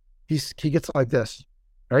Nigel, he gets like this,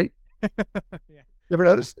 right? Yeah. You ever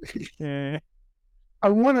notice? Yeah. I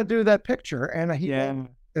want to do that picture, and he had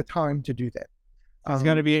the time to do that. It's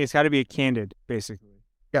got to be a candid, basically.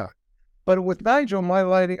 Yeah. But with Nigel, my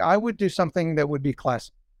lighting, I would do something that would be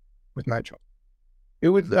classic with Nigel. It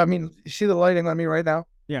would, you see the lighting on me right now?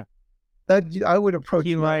 Yeah. That I would approach.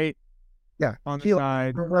 Key light. Yeah. On the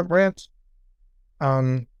side. Rembrandt.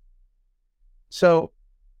 So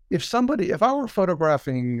if I were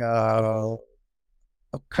photographing a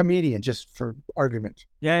comedian, just for argument.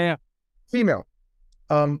 Yeah. Female.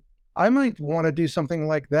 I might want to do something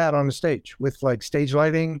like that on the stage with like stage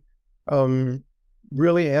lighting,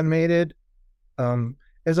 really animated,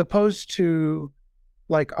 as opposed to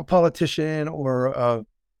like a politician or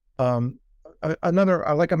another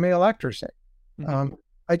like a male actor, say.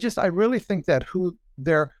 Mm-hmm. I really think that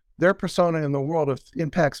their persona in the world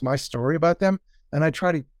impacts my story about them, and I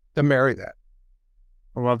try to marry that.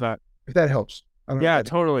 I love that. If that helps. I don't know Yeah, if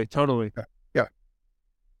that- totally. Yeah.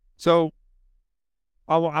 So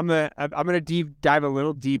I'm gonna dive a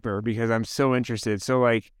little deeper because I'm so interested. So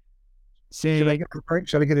like, Should I say, get a drink?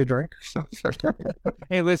 Should I get a drink?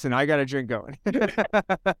 hey, listen, I got a drink going.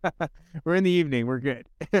 We're in the evening. We're good.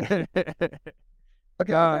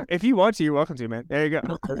 Okay. If you want to, you're welcome to, man. There you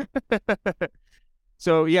go.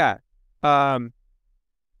 So yeah,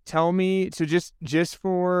 tell me. So just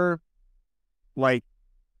for like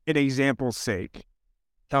an example's sake,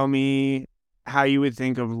 tell me how you would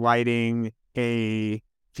think of lighting a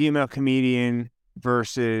female comedian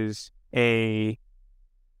versus a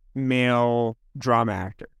male drama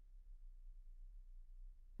actor.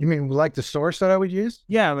 You mean like the source that I would use?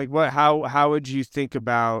 Yeah, like what? How would you think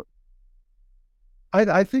about?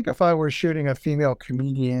 I think if I were shooting a female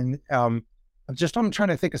comedian, I'm trying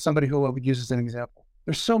to think of somebody who I would use as an example.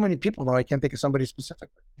 There's so many people now, I can't think of somebody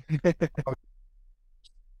specifically.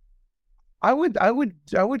 I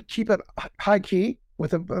would keep it high key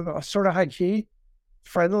with a sort of high key,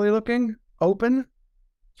 friendly looking, open,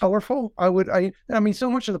 colorful. I mean, so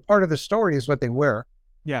much of the part of the story is what they wear.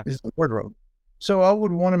 Yeah. Is the wardrobe. So I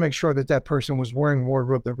would want to make sure that person was wearing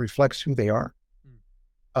wardrobe that reflects who they are.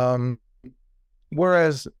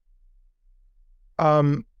 Whereas,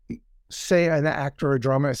 say an actor or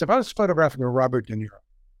dramatist, if I was photographing a Robert De Niro,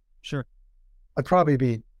 Sure, I'd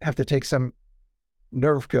probably have to take some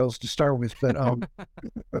nerve pills to start with, but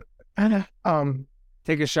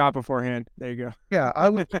take a shot beforehand. There you go. yeah, I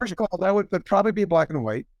would first of all that would probably be black and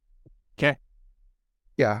white. Okay.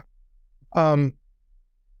 Yeah. I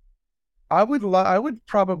would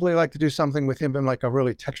probably like to do something with him in like a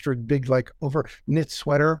really textured, big, like over knit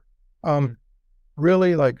sweater.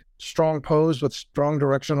 Really like strong pose with strong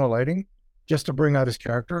directional lighting just to bring out his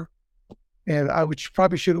character. And I would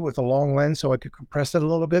probably shoot it with a long lens so I could compress it a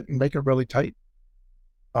little bit and make it really tight.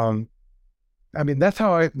 I mean, that's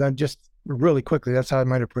how just really quickly, that's how I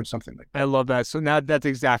might approach something like I love that. So now that's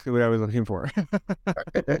exactly what I was looking for.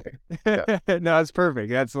 that. No, that's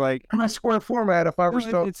perfect. That's like My square format, if I were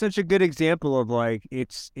still... it's such a good example of like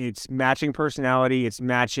it's matching personality, it's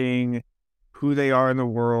matching who they are in the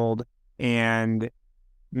world, and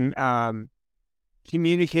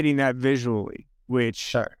communicating that visually, which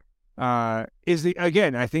Sure. is the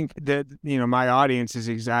again, I think that my audience is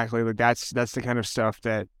exactly like that's the kind of stuff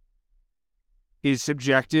that is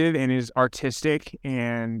subjective and is artistic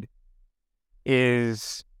and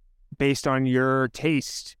is based on your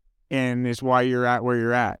taste and is why you're at where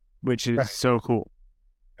you're at, which is so cool.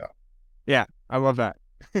 Yeah, I love that.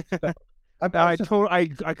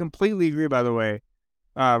 I completely agree, by the way.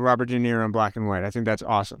 Robert De Niro in black and white. I think that's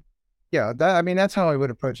awesome. Yeah, that's how I would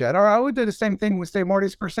approach that. Or I would do the same thing with, say, Marty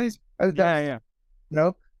Scorsese. Yeah.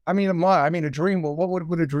 I mean, a dream. Well,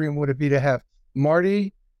 what a dream would it be to have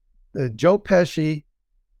Marty, Joe Pesci,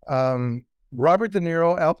 Robert De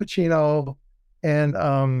Niro, Al Pacino, and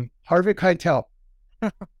Harvey Keitel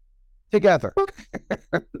together.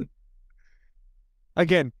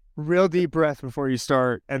 Again, real deep breath before you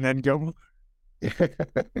start, and then go.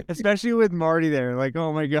 Especially with Marty there, like,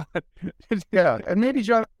 oh my god. Yeah, and maybe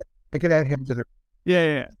John, I could add him to the...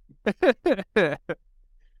 Yeah.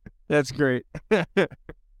 That's great. I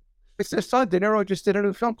saw De Niro just did a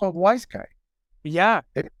new film called Wise Guy. Yeah.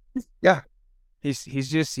 Yeah. He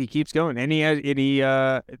keeps going. And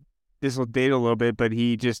this will date a little bit, but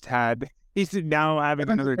he's now having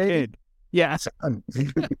another kid. Yeah.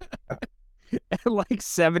 At like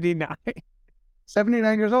 79.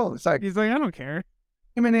 79 years old. It's like, he's like, I don't care.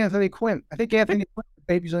 Him and Anthony Quinn. I think Anthony Quinn,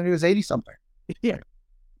 baby's when he was 80 something. Yeah.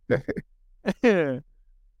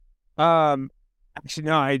 Actually,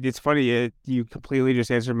 no, it's funny. You completely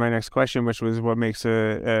just answered my next question, which was what makes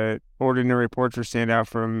a ordinary portrait stand out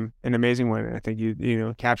from an amazing one. And I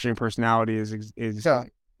think capturing personality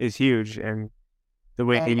is huge, and the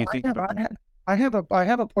way you think. I have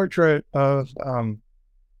a portrait of.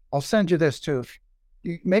 I'll send you this too.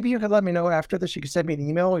 Maybe you could let me know after this. You can send me an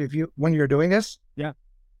email when you're doing this. Yeah,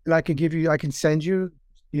 and I can send you.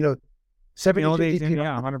 72 DPI.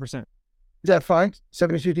 Yeah, 100%. Is that fine?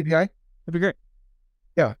 72 DPI. That'd be great.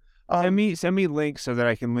 Yeah. Send me links so that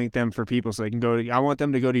I can link them for people so they can go to. I want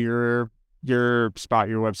them to go to your spot,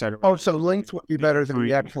 your website. Oh, so links would be better than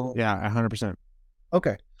the actual. Yeah, 100%.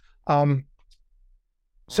 Okay.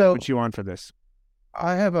 So put you on for this.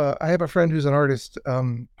 I have a friend who's an artist,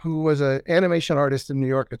 who was an animation artist in New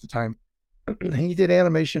York at the time. He did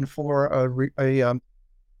animation for a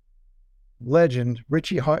legend,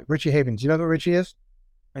 Richie Havens. You know who Richie is?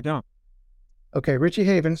 I don't. Okay, Richie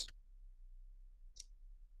Havens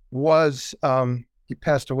was he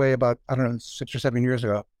passed away about, I don't know, 6 or 7 years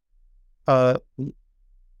ago. Uh,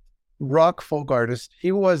 rock folk artist.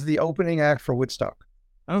 He was the opening act for Woodstock.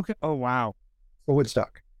 Okay. Oh wow. For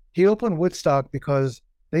Woodstock, he opened Woodstock because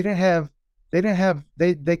they couldn't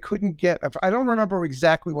get. I don't remember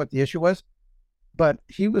exactly what the issue was, but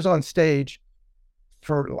he was on stage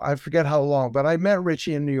for I forget how long. But I met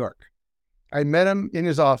Richie in New York. I met him in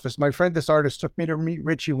his office. My friend, this artist, took me to meet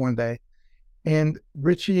Richie one day, and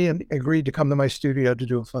Richie agreed to come to my studio to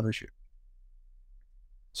do a photo shoot.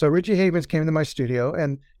 So Richie Havens came to my studio,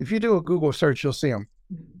 and if you do a Google search, you'll see him.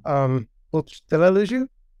 Oops, did I lose you?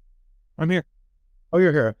 I'm here. Oh,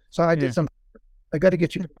 you're here. So I Yeah. did some. I got to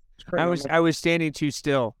get you. I was standing too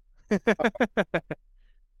still.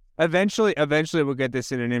 Eventually we'll get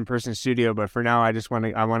this in an in-person studio, but for now I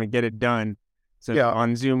want to get it done. So Yeah.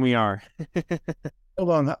 on Zoom we are. Hold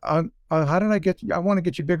on. How did I get you? I want to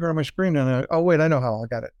get you bigger on my screen. And oh, wait, I know how. I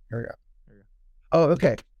got it. Here we go. Oh,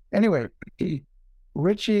 okay. Anyway,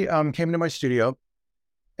 Richie came to my studio,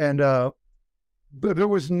 and but there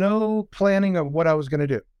was no planning of what I was going to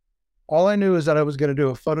do. All I knew is that I was going to do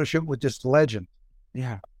a photo shoot with this legend.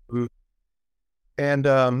 Yeah.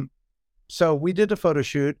 And so we did the photo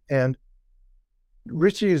shoot, and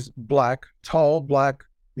Richie is black, tall, black.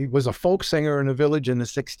 He was a folk singer in a village in the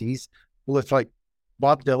 60s with like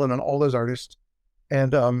Bob Dylan and all those artists.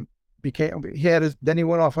 And then he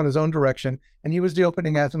went off on his own direction, and he was the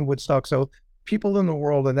opening act in Woodstock. So people in the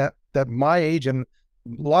world and that my age, and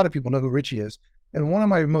a lot of people know who Richie is. And one of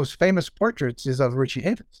my most famous portraits is of Richie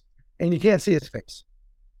Havens, and you can't see his face.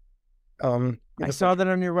 I saw that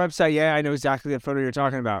on your website. Yeah, I know exactly the photo you're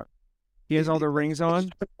talking about. He has all the rings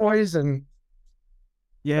on. The boys and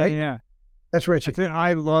Yeah, right? yeah. That's Richie.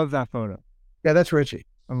 I love that photo. Yeah, that's Richie.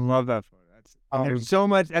 I love that photo. There's so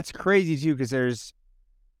much. That's crazy too, because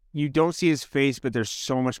you don't see his face, but there's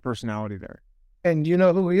so much personality there. And you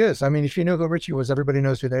know who he is. I mean, if you know who Richie was, everybody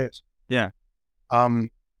knows who that is. Yeah.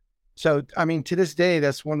 So, I mean, to this day,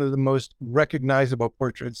 that's one of the most recognizable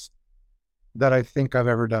portraits that I think I've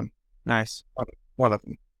ever done. Nice. One of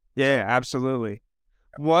them. Yeah, absolutely.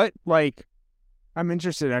 What, like, I'm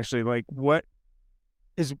interested actually, like, what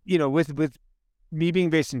is, with me being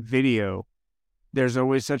based in video, there's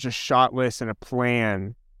always such a shot list and a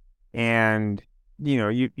plan, and,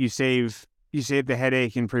 you save the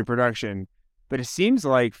headache in pre-production. But it seems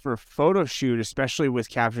like for a photo shoot, especially with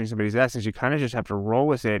capturing somebody's essence, you kind of just have to roll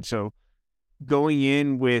with it. So going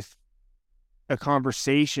in with a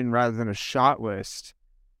conversation rather than a shot list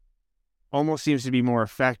almost seems to be more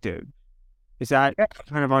effective. Is that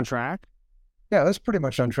kind of on track? Yeah, that's pretty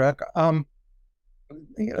much on track.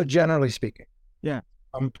 Generally speaking. Yeah.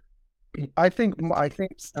 I think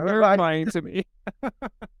it's terrifying to me.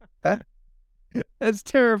 Huh? That's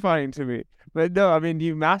terrifying to me. But no, I mean,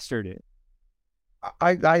 you mastered it.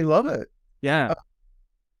 I love it. Yeah.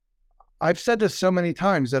 I've said this so many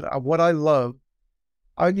times that what I love,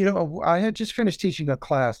 I had just finished teaching a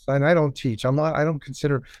class, and I don't teach. I don't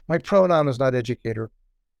consider, my pronoun is not educator.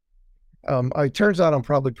 It turns out I'm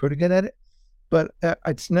probably pretty good at it, but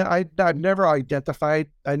I've never identified,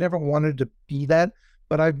 I never wanted to be that,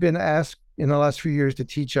 but I've been asked in the last few years to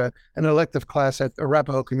teach an elective class at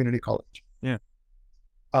Arapahoe Community College. Yeah.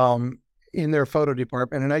 In their photo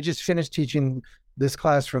department, and I just finished teaching this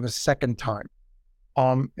class for the second time.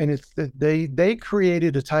 And they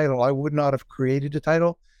created a title. I would not have created a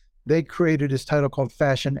title. They created this title called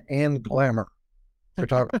Fashion and Glamour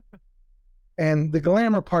Photography. And the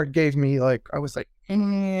glamour part gave me I was like,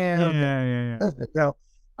 Yeah. Now,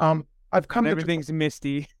 I've come everything's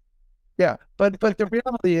misty. Yeah, but the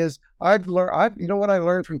reality is, you know what I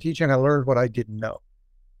learned from teaching? I learned what I didn't know.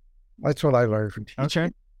 That's what I learned from teaching.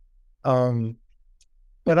 Okay.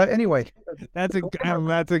 Anyway, that's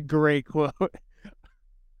a great quote.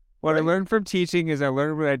 What I learned from teaching is I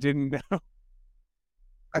learned what I didn't know.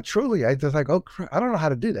 I just like, oh, crap, I don't know how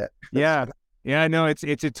to do that. Yeah. No, it's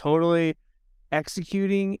a totally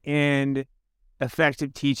executing and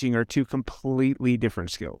effective teaching are two completely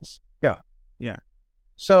different skills. Yeah.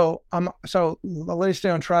 So let me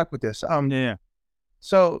stay on track with this. Yeah.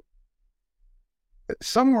 So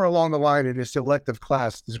somewhere along the line in this elective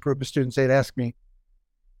class, this group of students, they'd ask me,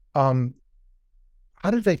 how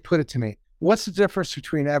did they put it to me? What's the difference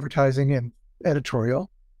between advertising and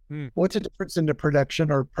editorial? What's the difference in the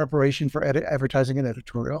production or preparation for advertising and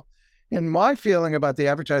editorial? And my feeling about the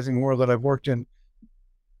advertising world that I've worked in,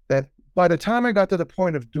 that by the time I got to the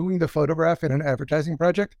point of doing the photograph in an advertising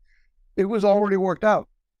project, it was already worked out.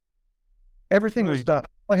 Everything was done.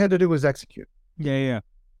 All I had to do was execute. Yeah.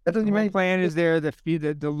 That doesn't plan is there. The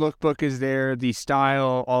lookbook is there. The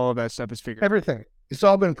style, all of that stuff is figured. Everything. It's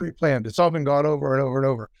all been pre-planned. It's all been gone over and over and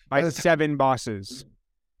over. By 7 bosses.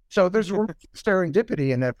 So there's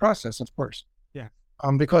serendipity in that process, of course. Yeah.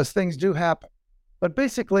 Because things do happen. But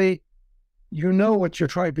basically, you know what you're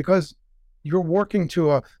trying, because you're working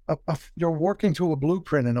to a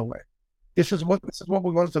blueprint in a way. This is what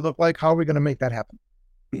we want it to look like. How are we going to make that happen?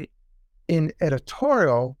 In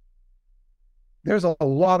editorial, there's a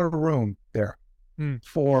lot of room there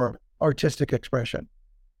for artistic expression.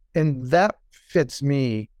 And that fits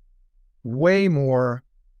me way more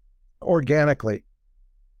organically.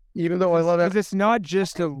 Even though I love it. Because it's not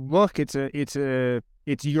just a look, it's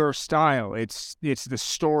your style. It's the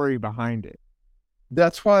story behind it.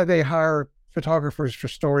 That's why they hire photographers for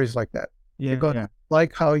stories like that. Yeah. Because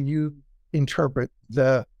like how you interpret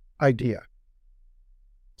the idea.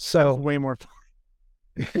 So way more fun.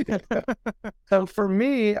 So for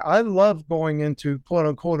me, I love going into quote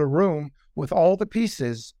unquote a room with all the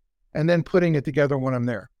pieces and then putting it together when I'm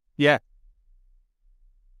there. Yeah.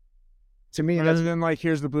 To me, rather than like,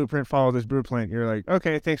 here's the blueprint, follow this blueprint. You're like,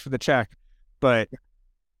 okay, thanks for the check. But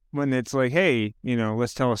when it's like, hey,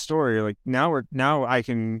 let's tell a story. You're like, now I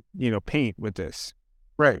can, paint with this.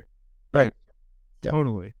 Right. Right.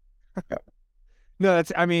 Totally. Yeah. No,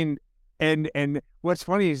 and what's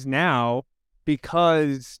funny is now,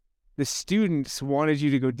 because the students wanted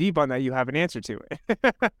you to go deep on that, you have an answer to it.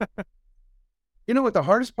 You know what the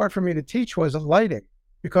hardest part for me to teach was lighting,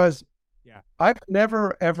 because I've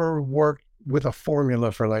never, ever worked with a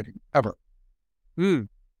formula for lighting, ever.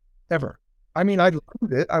 Ever. I mean, I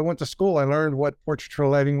learned it. I went to school. I learned what portraiture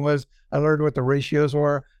lighting was. I learned what the ratios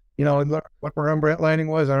were. I learned what Rembrandt lighting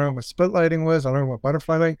was. I learned what split lighting was. I learned what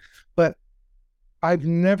butterfly lighting. But I've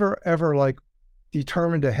never, ever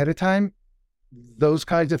determined ahead of time those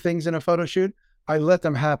kinds of things in a photo shoot. I let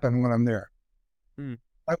them happen when I'm there. When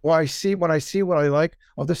I see what I like,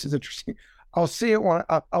 oh, this is interesting. I'll see it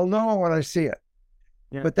I'll know when I see it.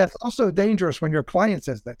 Yeah. But that's also dangerous when your client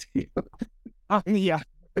says that to you. Yeah.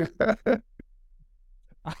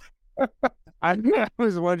 I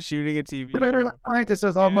was one shooting a TV. But I heard a client that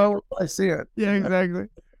says, "I'll know when I see it." Yeah, exactly.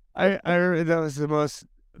 I remember that was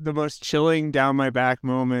the most chilling down my back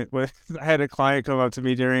moment. I had a client come up to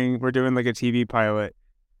me we're doing like a TV pilot,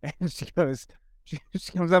 and she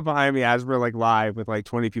comes up behind me as we're live with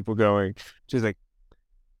 20 people going. She's like,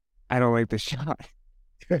 I don't like this shot.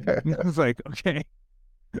 And I was like, okay,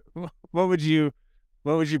 what would you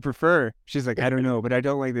prefer? She's like, I don't know, but I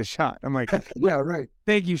don't like this shot. I'm like, yeah, right.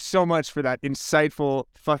 Thank you so much for that insightful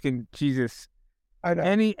fucking Jesus. I know.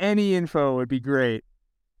 Any info would be great.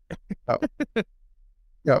 Oh.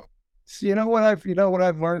 Yeah. So you know what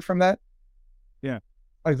I've learned from that? Yeah.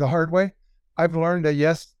 The hard way. I've learned that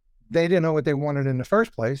yes, they didn't know what they wanted in the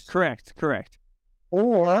first place. Correct.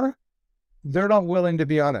 Or they're not willing to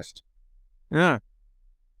be honest. Yeah.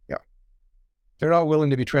 Yeah. They're not willing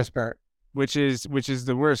to be transparent. Which is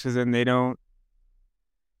the worst, because then they don't.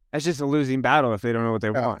 That's just a losing battle if they don't know what they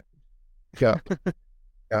want. Yeah.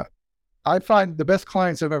 Yeah. I find the best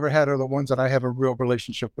clients I've ever had are the ones that I have a real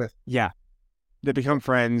relationship with. Yeah. That become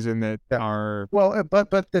friends and that are well,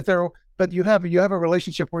 but you have a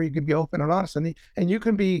relationship where you can be open and honest, and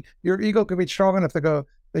your ego can be strong enough to go.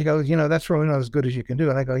 They go, that's really not as good as you can do,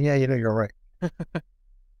 and I go, yeah, you're right.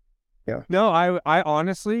 Yeah. No, I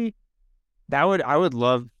honestly, I would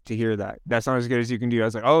love to hear that. That's not as good as you can do. I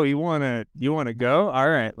was like, oh, you wanna go? All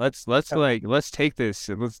right, let's take this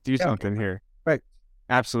and let's do something here. Right.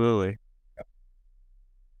 Absolutely. Yeah.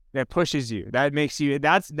 That pushes you. That makes you.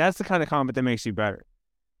 That's the kind of comment that makes you better.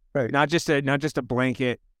 Right. Not just a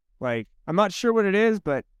blanket. I'm not sure what it is,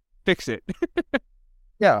 but fix it.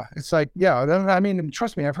 Yeah, it's I mean,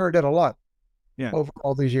 trust me, I've heard that a lot. Yeah. Over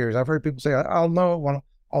all these years, I've heard people say, "I'll know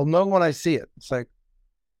when I see it." It's like,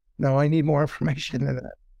 no, I need more information than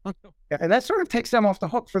that. Yeah, and that sort of takes them off the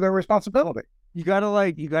hook for their responsibility. You gotta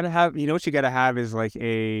have, what you gotta have is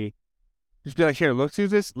just be like, here, look through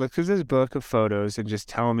this book of photos and just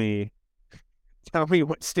tell me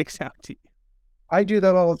what sticks out to you. I do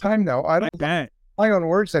that all the time now. I don't bet. rely on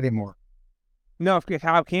words anymore. No,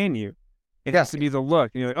 how can you? It has to be the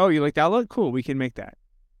look. And you're like, oh, you like that look? Cool, we can make that.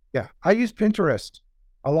 Yeah, I use Pinterest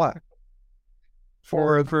a lot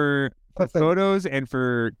for photos and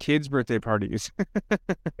for kids' birthday parties.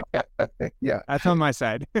 Yeah, that's on my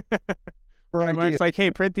side. It's like,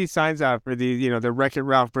 hey, print these signs out for the Wreck-It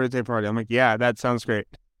Ralph birthday party. I'm like, yeah, that sounds great.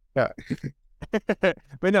 Yeah.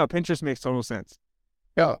 But no, Pinterest makes total sense.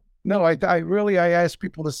 Yeah. No, I ask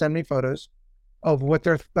people to send me photos of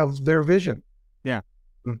their vision. Yeah.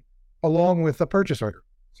 Along with the purchase order.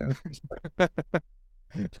 So.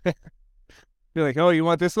 Be like, oh, you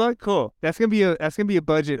want this look? Cool. That's gonna be a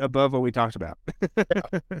budget above what we talked about.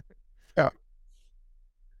 Yeah.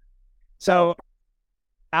 So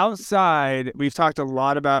outside, we've talked a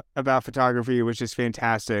lot about photography, which is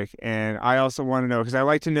fantastic. And I also want to know, because I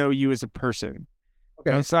like to know you as a person.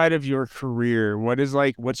 Okay. Outside of your career,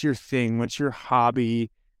 what's your thing? What's your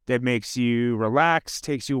hobby that makes you relax,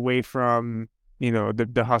 takes you away from,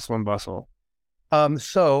 the hustle and bustle?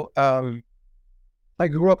 I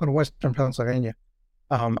grew up in Western Pennsylvania,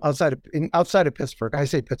 outside of Pittsburgh. I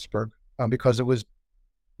say Pittsburgh because it was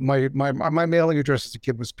my mailing address as a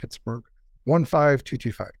kid was Pittsburgh,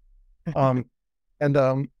 15225. And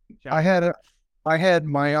I had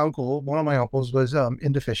my uncle. One of my uncles was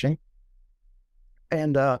into fishing,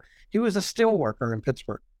 and he was a steel worker in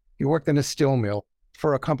Pittsburgh. He worked in a steel mill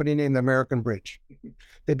for a company named American Bridge.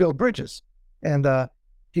 They build bridges, and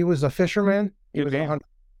he was a fisherman. He was a hunter.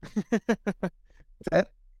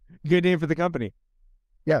 Good name for the company.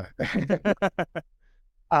 Yeah.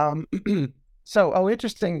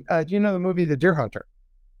 Interesting. Do you know the movie The Deer Hunter?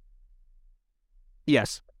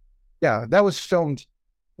 Yes. Yeah, that was filmed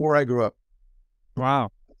where I grew up.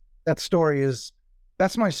 Wow. That's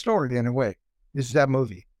my story in a way, is that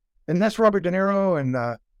movie. And that's Robert De Niro and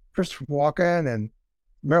Christopher Walken and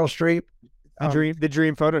Meryl Streep. The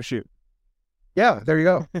dream photo shoot. Yeah, there you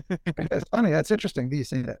go. It's funny. That's interesting that you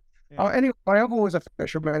say that. Yeah. Anyway, my uncle was a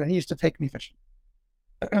fisherman and he used to take me fishing.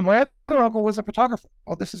 And my other uncle was a photographer.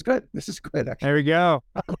 Oh, this is good. This is good, actually. There we go.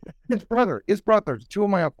 His brother, two of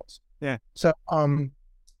my uncles. Yeah. So,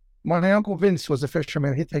 my uncle Vince was a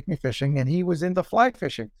fisherman. He'd take me fishing, and he was into fly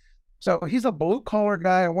fishing. So he's a blue-collar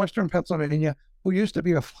guy in Western Pennsylvania who used to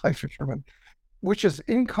be a fly fisherman, which is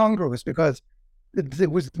incongruous because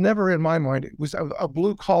it was never in my mind. It was a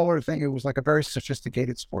blue-collar thing. It was like a very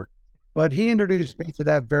sophisticated sport. But he introduced me to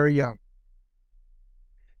that very young.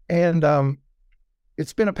 And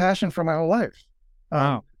it's been a passion for my whole life.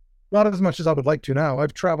 Wow. Not as much as I would like to now.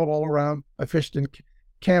 I've traveled all around. I fished in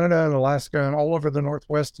Canada and Alaska and all over the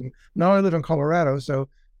Northwest. And now I live in Colorado, so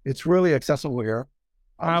it's really accessible here.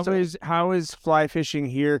 How is fly fishing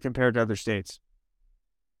here compared to other states?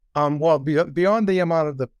 Well, beyond the amount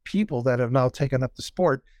of the people that have now taken up the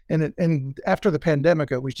sport, and after the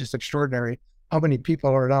pandemic, it was just extraordinary how many people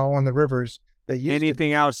are now on the rivers.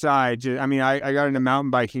 Anything outside. I got into mountain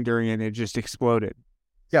biking during it and it just exploded.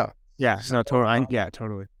 Yeah. Yeah. So totally.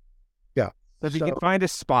 Totally. Yeah. So if you can find a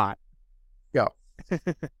spot. Yeah.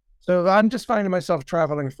 So I'm just finding myself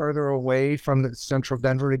traveling further away from the central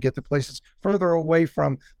Denver to get to places further away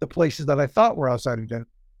from the places that I thought were outside of Denver.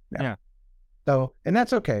 Yeah. So, and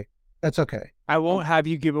that's okay. That's okay. I won't have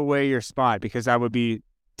you give away your spot because that would be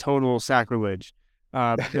total sacrilege.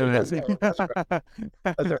 That's right.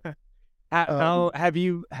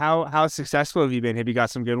 How successful have you been? Have you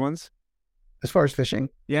got some good ones? As far as fishing?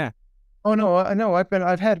 Yeah. Oh no,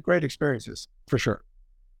 I've had great experiences for sure.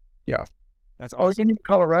 Yeah. That's awesome. In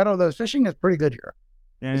Colorado, the fishing is pretty good here.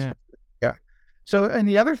 Yeah. So, and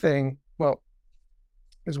the other thing,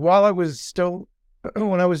 is when I was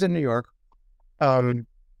in New York, I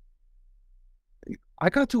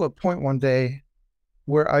got to a point one day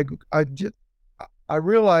where I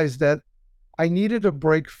realized that I needed a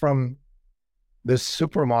break from the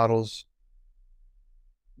supermodels.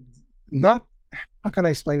 How can I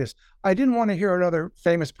explain this? I didn't want to hear another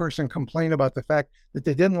famous person complain about the fact that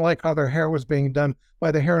they didn't like how their hair was being done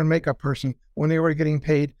by the hair and makeup person when they were getting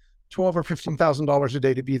paid $12,000 or $15,000 a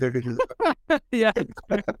day to be there to do that. Yeah.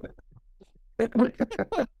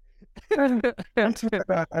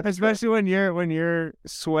 Especially when you're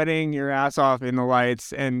sweating your ass off in the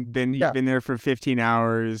lights and then you've been there for 15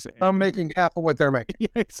 hours. I'm making half of what they're making. Yeah,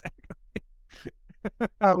 exactly.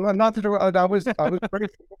 Not that I was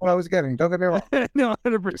grateful for what I was getting. Don't get me wrong. No,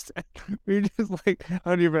 100%. We're just like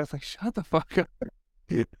under your breath, like shut the fuck up.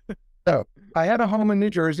 So I had a home in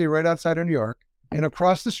New Jersey, right outside of New York, and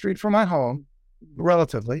across the street from my home,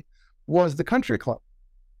 relatively, was the country club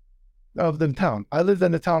of the town. I lived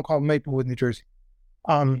in a town called Maplewood, New Jersey.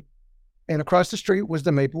 And across the street was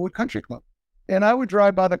the Maplewood Country Club. And I would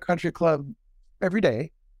drive by the country club every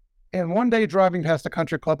day. And one day driving past the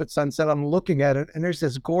country club at sunset, I'm looking at it and there's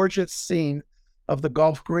this gorgeous scene of the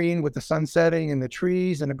golf green with the sun setting and the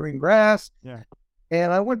trees and the green grass. Yeah.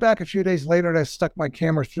 And I went back a few days later and I stuck my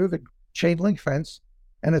camera through the chain link fence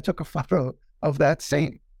and I took a photo of that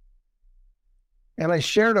scene. And I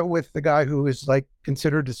shared it with the guy who is like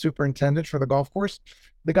considered the superintendent for the golf course,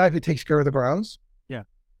 the guy who takes care of the grounds. Yeah.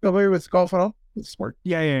 Familiar with golf at all? With sport?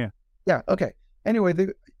 Yeah. Yeah. Okay. Anyway,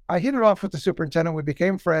 I hit it off with the superintendent. We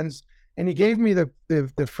became friends, and he gave me the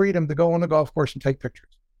freedom to go on the golf course and take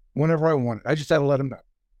pictures whenever I wanted. I just had to let him know.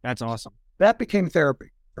 That's awesome. that became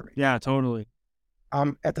therapy for me. Yeah, totally.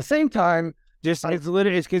 At the same time, It's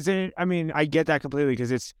literally, it's because I mean, I get that completely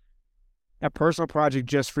because it's a personal project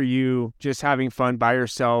just for you, just having fun by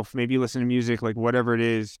yourself, maybe listen to music, like whatever it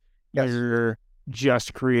is, yes, you're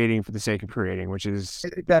just creating for the sake of creating, which is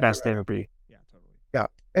exactly best right. therapy. Yeah, totally. Yeah.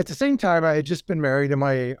 At the same time, I had just been married, and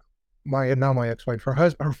my ex-wife,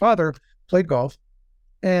 her father played golf,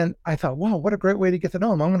 and I thought, wow, what a great way to get to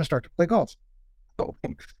know him. I'm going to start to play golf. So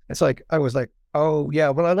it's like I was like, oh yeah.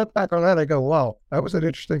 When I look back on that, I go, wow, that was an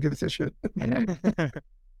interesting decision.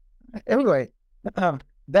 Anyway,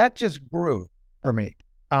 that just grew for me.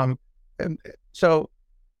 And so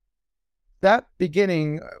that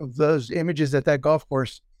beginning of those images at that golf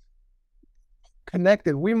course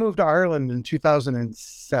connected. We moved to Ireland in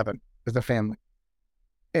 2007 as a family.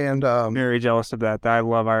 And very jealous of that. I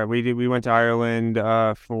love Ireland. We went to Ireland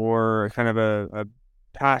for kind of a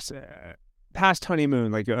past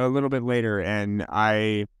honeymoon, like a little bit later, and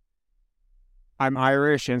I'm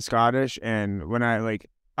Irish and Scottish, and when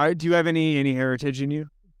do you have any heritage in you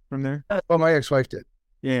from there? well, my ex-wife did.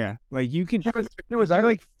 Yeah, like you can, It was I Irish.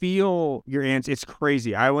 like feel your aunts. It's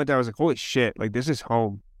crazy. I went there. I was like, holy shit! Like this is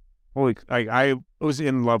home. Holy, like I was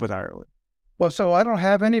in love with Ireland. Well, so I don't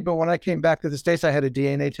have any, but when I came back to the States, I had a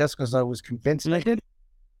DNA test because I was convinced I did.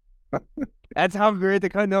 That's how great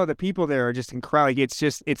the people there are just incredible. Like,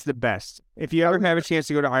 it's the best. If you ever have a chance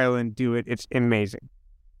to go to Ireland, do it. It's amazing.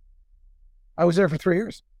 I was there for 3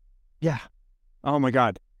 years. Yeah. Oh my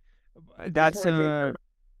God. That's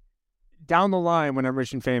down the line when I'm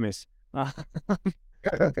rich and famous.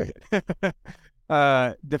 Okay.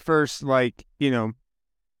 The first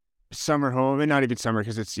summer home, and not even summer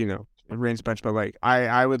because it's it rains a bunch, but like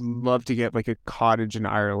I would love to get like a cottage in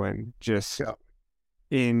Ireland, just Yeah.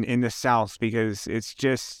 in the South, because it's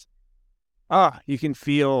just you can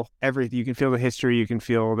feel everything. You can feel the history. You can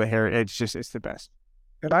feel the heritage. It's the best.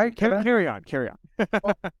 Carry on.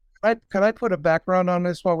 Can I put a background on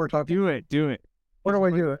this while we're talking? Do it. Where do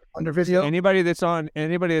I do it? Under video? Anybody that's on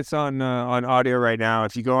audio right now,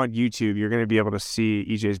 if you go on YouTube, you're going to be able to see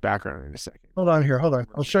EJ's background in a second. Hold on here. Hold on.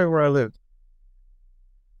 I'll show you where I lived.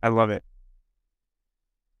 I love it.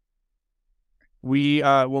 We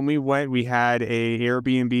when we went, we had a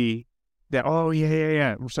Airbnb that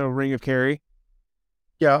yeah. So Ring of Kerry.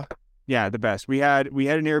 Yeah. Yeah, the best. We had an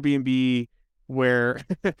Airbnb where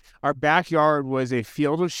our backyard was a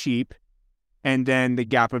field of sheep and then the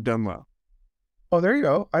Gap of Dunlow. Oh, there you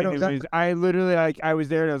go. I know exactly. I literally I was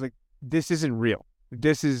there and I was like, this isn't real.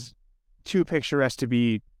 This is too picturesque to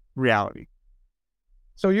be reality.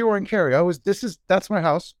 So you were in Kerry. That's my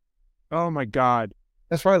house. Oh my God.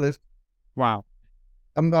 That's where I live. Wow.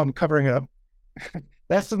 I'm covering it up.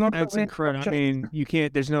 That's incredible. I mean, you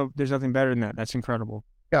can't, there's nothing better than that. That's incredible.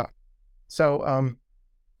 Yeah. So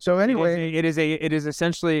anyway, it is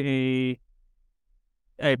essentially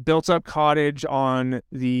a built up cottage on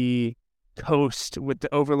the coast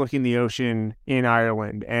overlooking the ocean in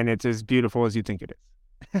Ireland, and it's as beautiful as you think it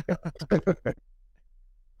is.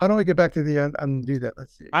 How do I get back to the end and do that?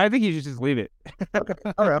 Let's see. I think you should just leave it. Okay.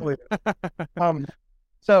 All right, I'll leave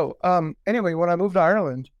it. Anyway, when I moved to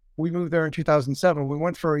Ireland, we moved there in 2007. We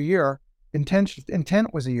went for a year.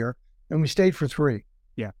 Intent was a year, and we stayed for 3.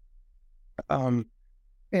 Yeah. And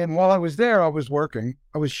while I was there, I was working.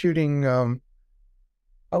 I was shooting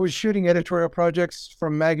editorial projects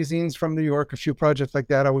from magazines from New York, a few projects like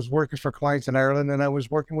that. I was working for clients in Ireland, and I was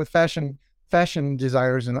working with fashion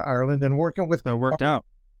designers in Ireland, and working with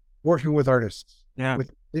artists,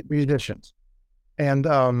 with musicians. And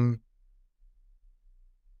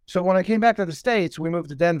so when I came back to the States, we moved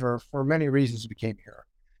to Denver for many reasons. We came here,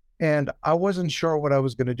 and I wasn't sure what I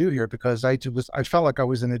was going to do here because I felt like I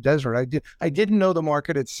was in a desert. I didn't know the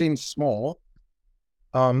market. It seemed small.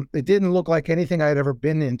 It didn't look like anything I had ever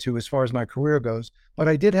been into as far as my career goes, but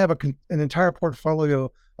I did have an entire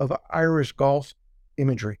portfolio of Irish golf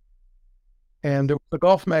imagery. And there was a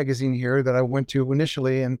golf magazine here that I went to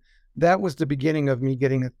initially, and that was the beginning of me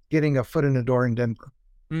getting a foot in the door in Denver,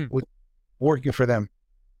 with working for them,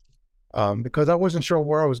 because I wasn't sure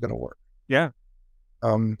where I was going to work. Yeah.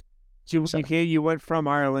 You went from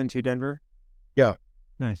Ireland to Denver? Yeah.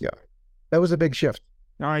 Nice. Yeah. That was a big shift.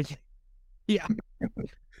 All right. Yeah.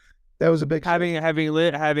 That was a big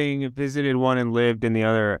having visited one and lived in the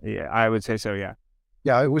other. Yeah, I would say so. Yeah.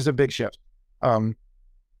 Yeah, it was a big shift.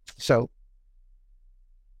 So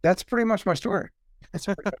that's pretty much my story.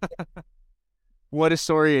 What a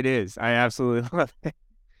story it is. I absolutely love it.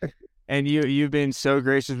 And you've been so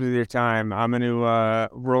gracious with your time. I'm going to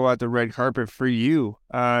roll out the red carpet for you.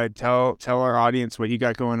 Tell our audience what you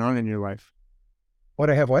got going on in your life. What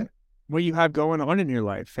I have what? what you have going on in your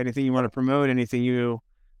life, anything you want to promote, anything you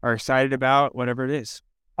are excited about, whatever it is.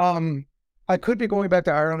 I could be going back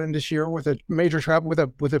to Ireland this year with a major travel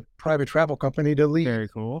with a private travel company to Very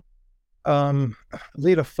cool.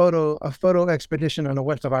 lead a photo expedition on the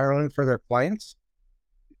west of Ireland for their clients.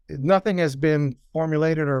 Nothing has been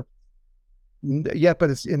formulated or yet, but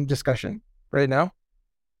it's in discussion right now.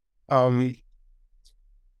 I'm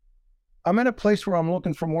in a place where I'm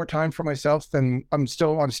looking for more time for myself than I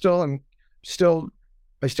still have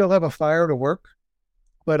a fire to work,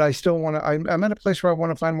 but I still want to, I'm at a place where I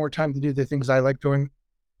want to find more time to do the things I like doing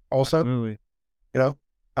also, Absolutely.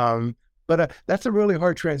 But that's a really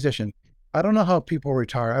hard transition. I don't know how people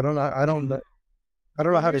retire. I don't know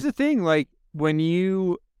how Here's the thing, like when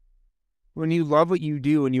you love what you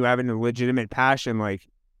do and you have a legitimate passion, like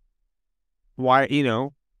why,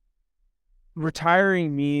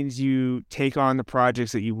 retiring means you take on the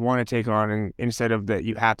projects that you want to take on instead of that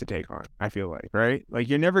you have to take on, I feel like, right? Like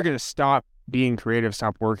you're never going to stop being creative,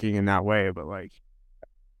 stop working in that way. But like,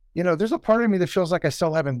 there's a part of me that feels like I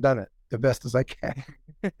still haven't done it the best as I can.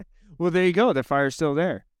 Well, there you go. The fire's still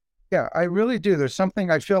there. Yeah, I really do. I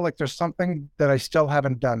feel like there's something that I still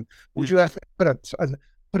haven't done. Would you have to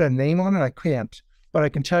put a name on it? I can't, but I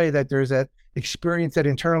can tell you that there's that experience, that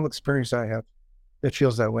internal experience I have that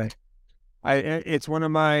feels that way. It's one of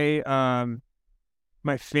my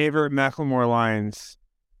my favorite Macklemore lines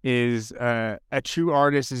is a true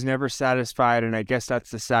artist is never satisfied, and I guess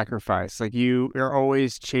that's the sacrifice. Like you're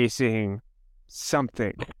always chasing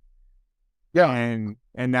something. Yeah.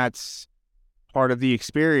 And that's part of the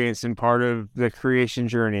experience and part of the creation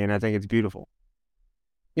journey, and I think it's beautiful.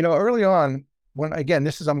 Early on,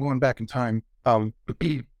 I'm going back in time.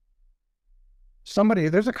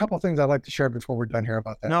 There's a couple of things I'd like to share before we're done here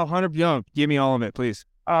about that. No, 100, give me all of it, please.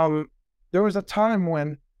 There was a time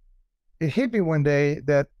when it hit me one day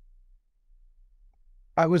that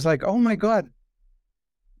I was like, oh my God,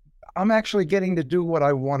 I'm actually getting to do what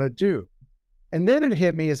I want to do. And then it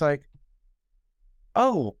hit me as like,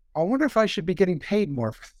 oh, I wonder if I should be getting paid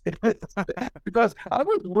more for this. Because I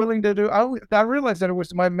was willing to do, I realized that it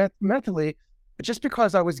was mentally, just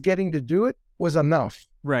because I was getting to do it was enough.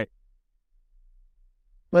 Right.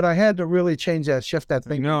 But I had to really change that, shift that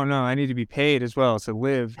thing. No, I need to be paid as well to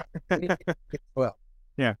live. Well,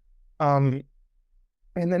 yeah. And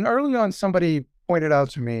then early on, somebody pointed out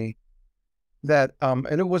to me that,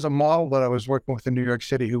 and it was a model that I was working with in New York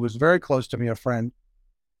City who was very close to me, a friend.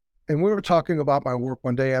 And we were talking about my work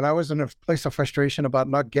one day, and I was in a place of frustration about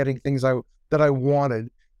not getting things that I wanted.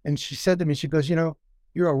 And she said to me, she goes,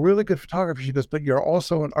 you're a really good photographer. She goes, but you're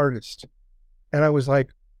also an artist. And I was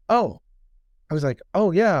like, oh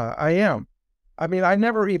yeah, I am. I mean, I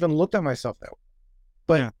never even looked at myself that way,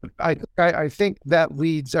 but yeah. I think that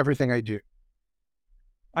leads everything I do.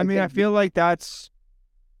 I feel like that's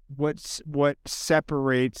what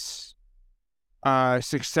separates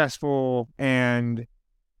successful and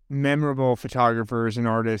memorable photographers and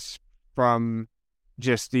artists from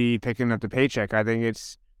just the picking up the paycheck. I think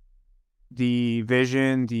it's the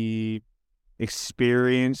vision, the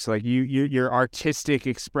experience, like your artistic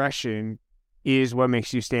expression is what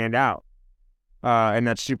makes you stand out. And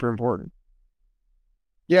that's super important.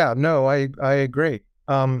 Yeah, no, I agree.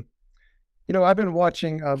 I've been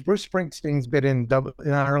watching Bruce Springsteen's been in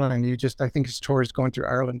Ireland. I think his tour is going through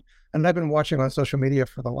Ireland, and I've been watching on social media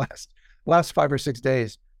for the last 5 or 6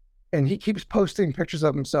 days, and he keeps posting pictures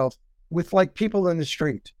of himself with like people in the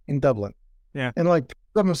street in Dublin. Yeah, and like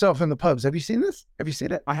of himself in the pubs. Have you seen this? Have you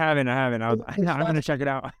seen it? I haven't. I'm gonna check it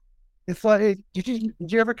out. It's like, did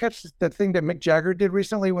you ever catch that thing that Mick Jagger did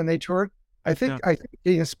recently when they toured? I think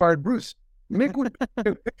he inspired Bruce. Mick would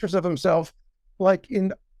do pictures of himself like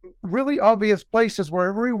in really obvious places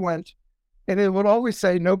wherever he went, and it would always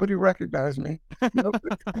say, "Nobody recognized me."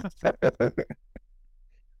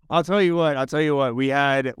 I'll tell you what. We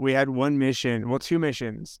had one mission. Well, 2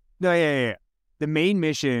 missions. No, yeah. The main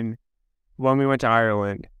mission when we went to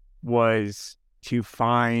Ireland was to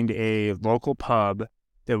find a local pub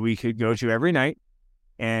that we could go to every night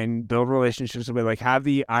and build relationships with, like have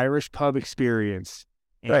the Irish pub experience.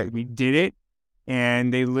 And right. We did it.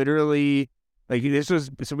 And they literally, like,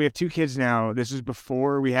 so we have 2 kids now. This was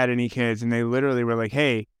before we had any kids. And they literally were like,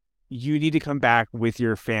 hey, you need to come back with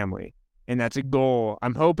your family. And that's a goal.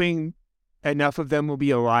 I'm hoping enough of them will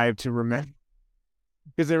be alive to remember,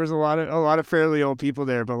 because there was a lot of fairly old people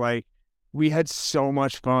there, but like we had so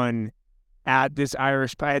much fun at this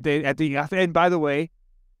Irish pub and by the way,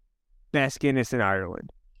 best Guinness in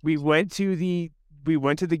Ireland. We went to the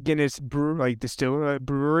Guinness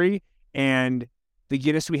brewery, and the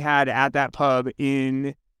Guinness we had at that pub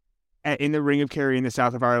in in the Ring of Kerry in the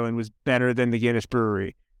south of Ireland was better than the Guinness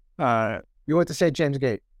Brewery. You went to St. James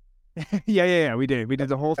Gate. Yeah. We did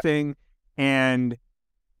the whole thing, and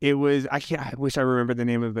it was I wish I remembered the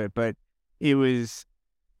name of it, but it was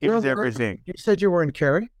everything. You said you were in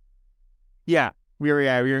Kerry? Yeah, we were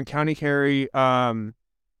in County Kerry.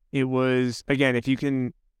 It was, again, if you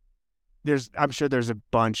can, I'm sure there's a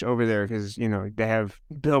bunch over there because, they have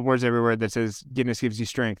billboards everywhere that says Guinness gives you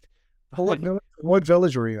strength. What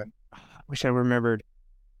village were you in? Wish I remembered.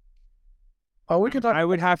 Oh, we could talk. I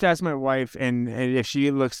would have to ask my wife, and if she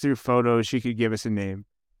looks through photos, she could give us a name.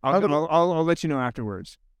 I'll let you know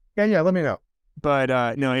afterwards. Yeah, let me know.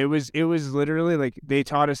 But no, it was literally like they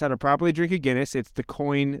taught us how to properly drink a Guinness. It's the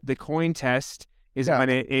coin test is when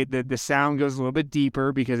the sound goes a little bit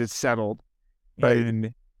deeper because it's settled, right.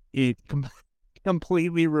 And it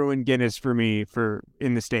completely ruined Guinness for me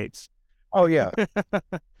in the States. Oh yeah.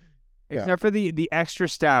 Except for the extra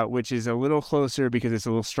stout, which is a little closer because it's a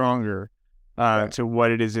little stronger to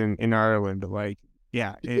what it is in Ireland. But like,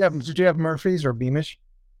 yeah. Did you have Murphy's or Beamish?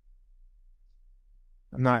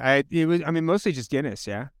 Mostly just Guinness.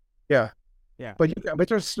 Yeah. Yeah. Yeah. But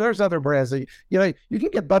there's other brands that you can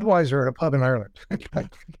get Budweiser at a pub in Ireland.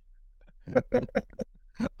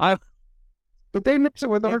 But they mix it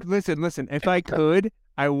with Listen. If I could,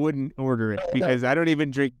 I wouldn't order it because I don't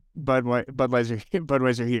even drink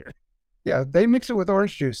Budweiser here. Yeah, they mix it with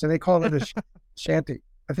orange juice and they call it a shanty.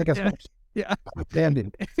 I think that's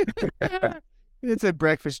dandy. It's a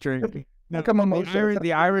breakfast drink. No,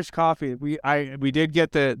 the Irish coffee. We did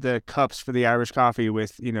get the cups for the Irish coffee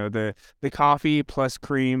with the coffee plus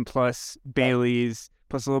cream plus Bailey's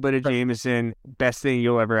plus a little bit of Jameson. Best thing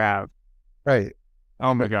you'll ever have. Right.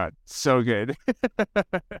 Oh my God, so good.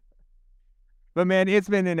 But man, it's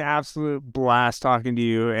been an absolute blast talking to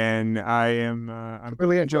you, and I'm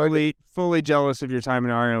really enjoyed it. Fully jealous of your time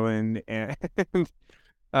in Ireland. And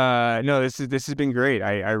no, this has been great.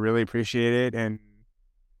 I really appreciate it, and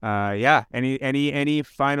any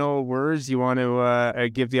final words you want to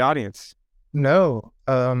give the audience? No,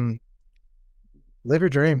 live your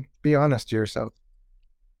dream. Be honest to yourself.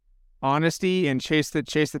 Honesty and chase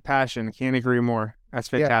the passion. Can't agree more. That's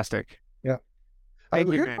fantastic. Yeah.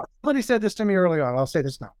 Thank you, man. Somebody said this to me early on. I'll say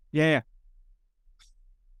this now. Yeah.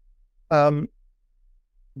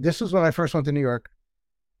 This was when I first went to New York,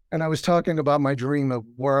 and I was talking about my dream of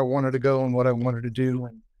where I wanted to go and what I wanted to do,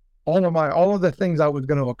 and all of the things I was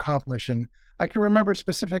going to accomplish. And I can remember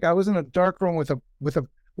specific. I was in a dark room with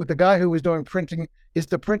a guy who was doing printing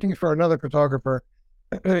for another photographer,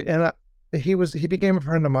 and he became a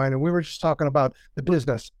friend of mine, and we were just talking about the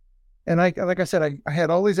business. And I had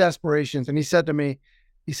all these aspirations, and he said to me,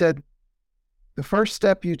 the first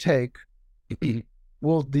step you take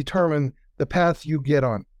will determine the path you get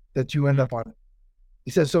on, that you end up on. He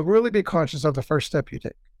says, so really be conscious of the first step you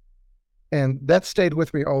take. And that stayed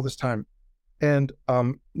with me all this time. And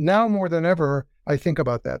now more than ever, I think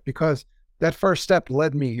about that because that first step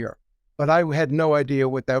led me here, but I had no idea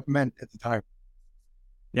what that meant at the time.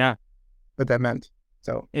 Yeah. What that meant.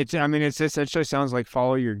 So it essentially sounds like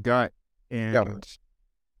follow your gut, and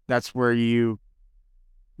that's where you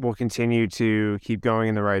will continue to keep going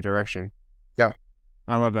in the right direction. Yeah.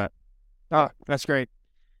 I love that. Oh, that's great.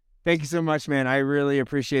 Thank you so much, man. I really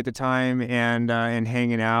appreciate the time and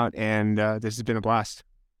hanging out, and this has been a blast.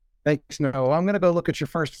 Thanks. No, I'm going to go look at your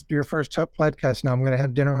first podcast now. I'm going to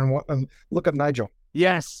have dinner and look up Nigel.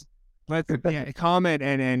 Yes. Let's comment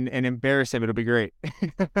and embarrass him. It'll be great.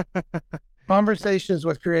 Conversations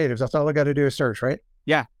with creatives. That's all I got to do is search, right?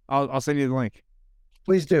 Yeah. I'll send you the link.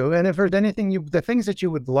 Please do. And if there's anything the things that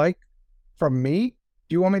you would like from me,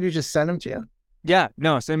 do you want me to just send them to you? Yeah.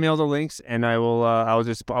 No, send me all the links, and I will. I'll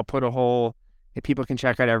put a whole. If people can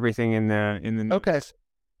check out everything in the notes. Okay.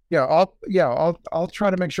 I'll try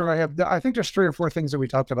to make sure I have. I think there's 3 or 4 things that we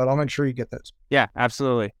talked about. I'll make sure you get those. Yeah,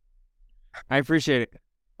 absolutely. I appreciate it.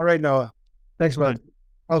 All right, Noah. Thanks, bud.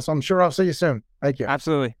 Also, I'm sure I'll see you soon. Thank you.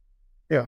 Absolutely.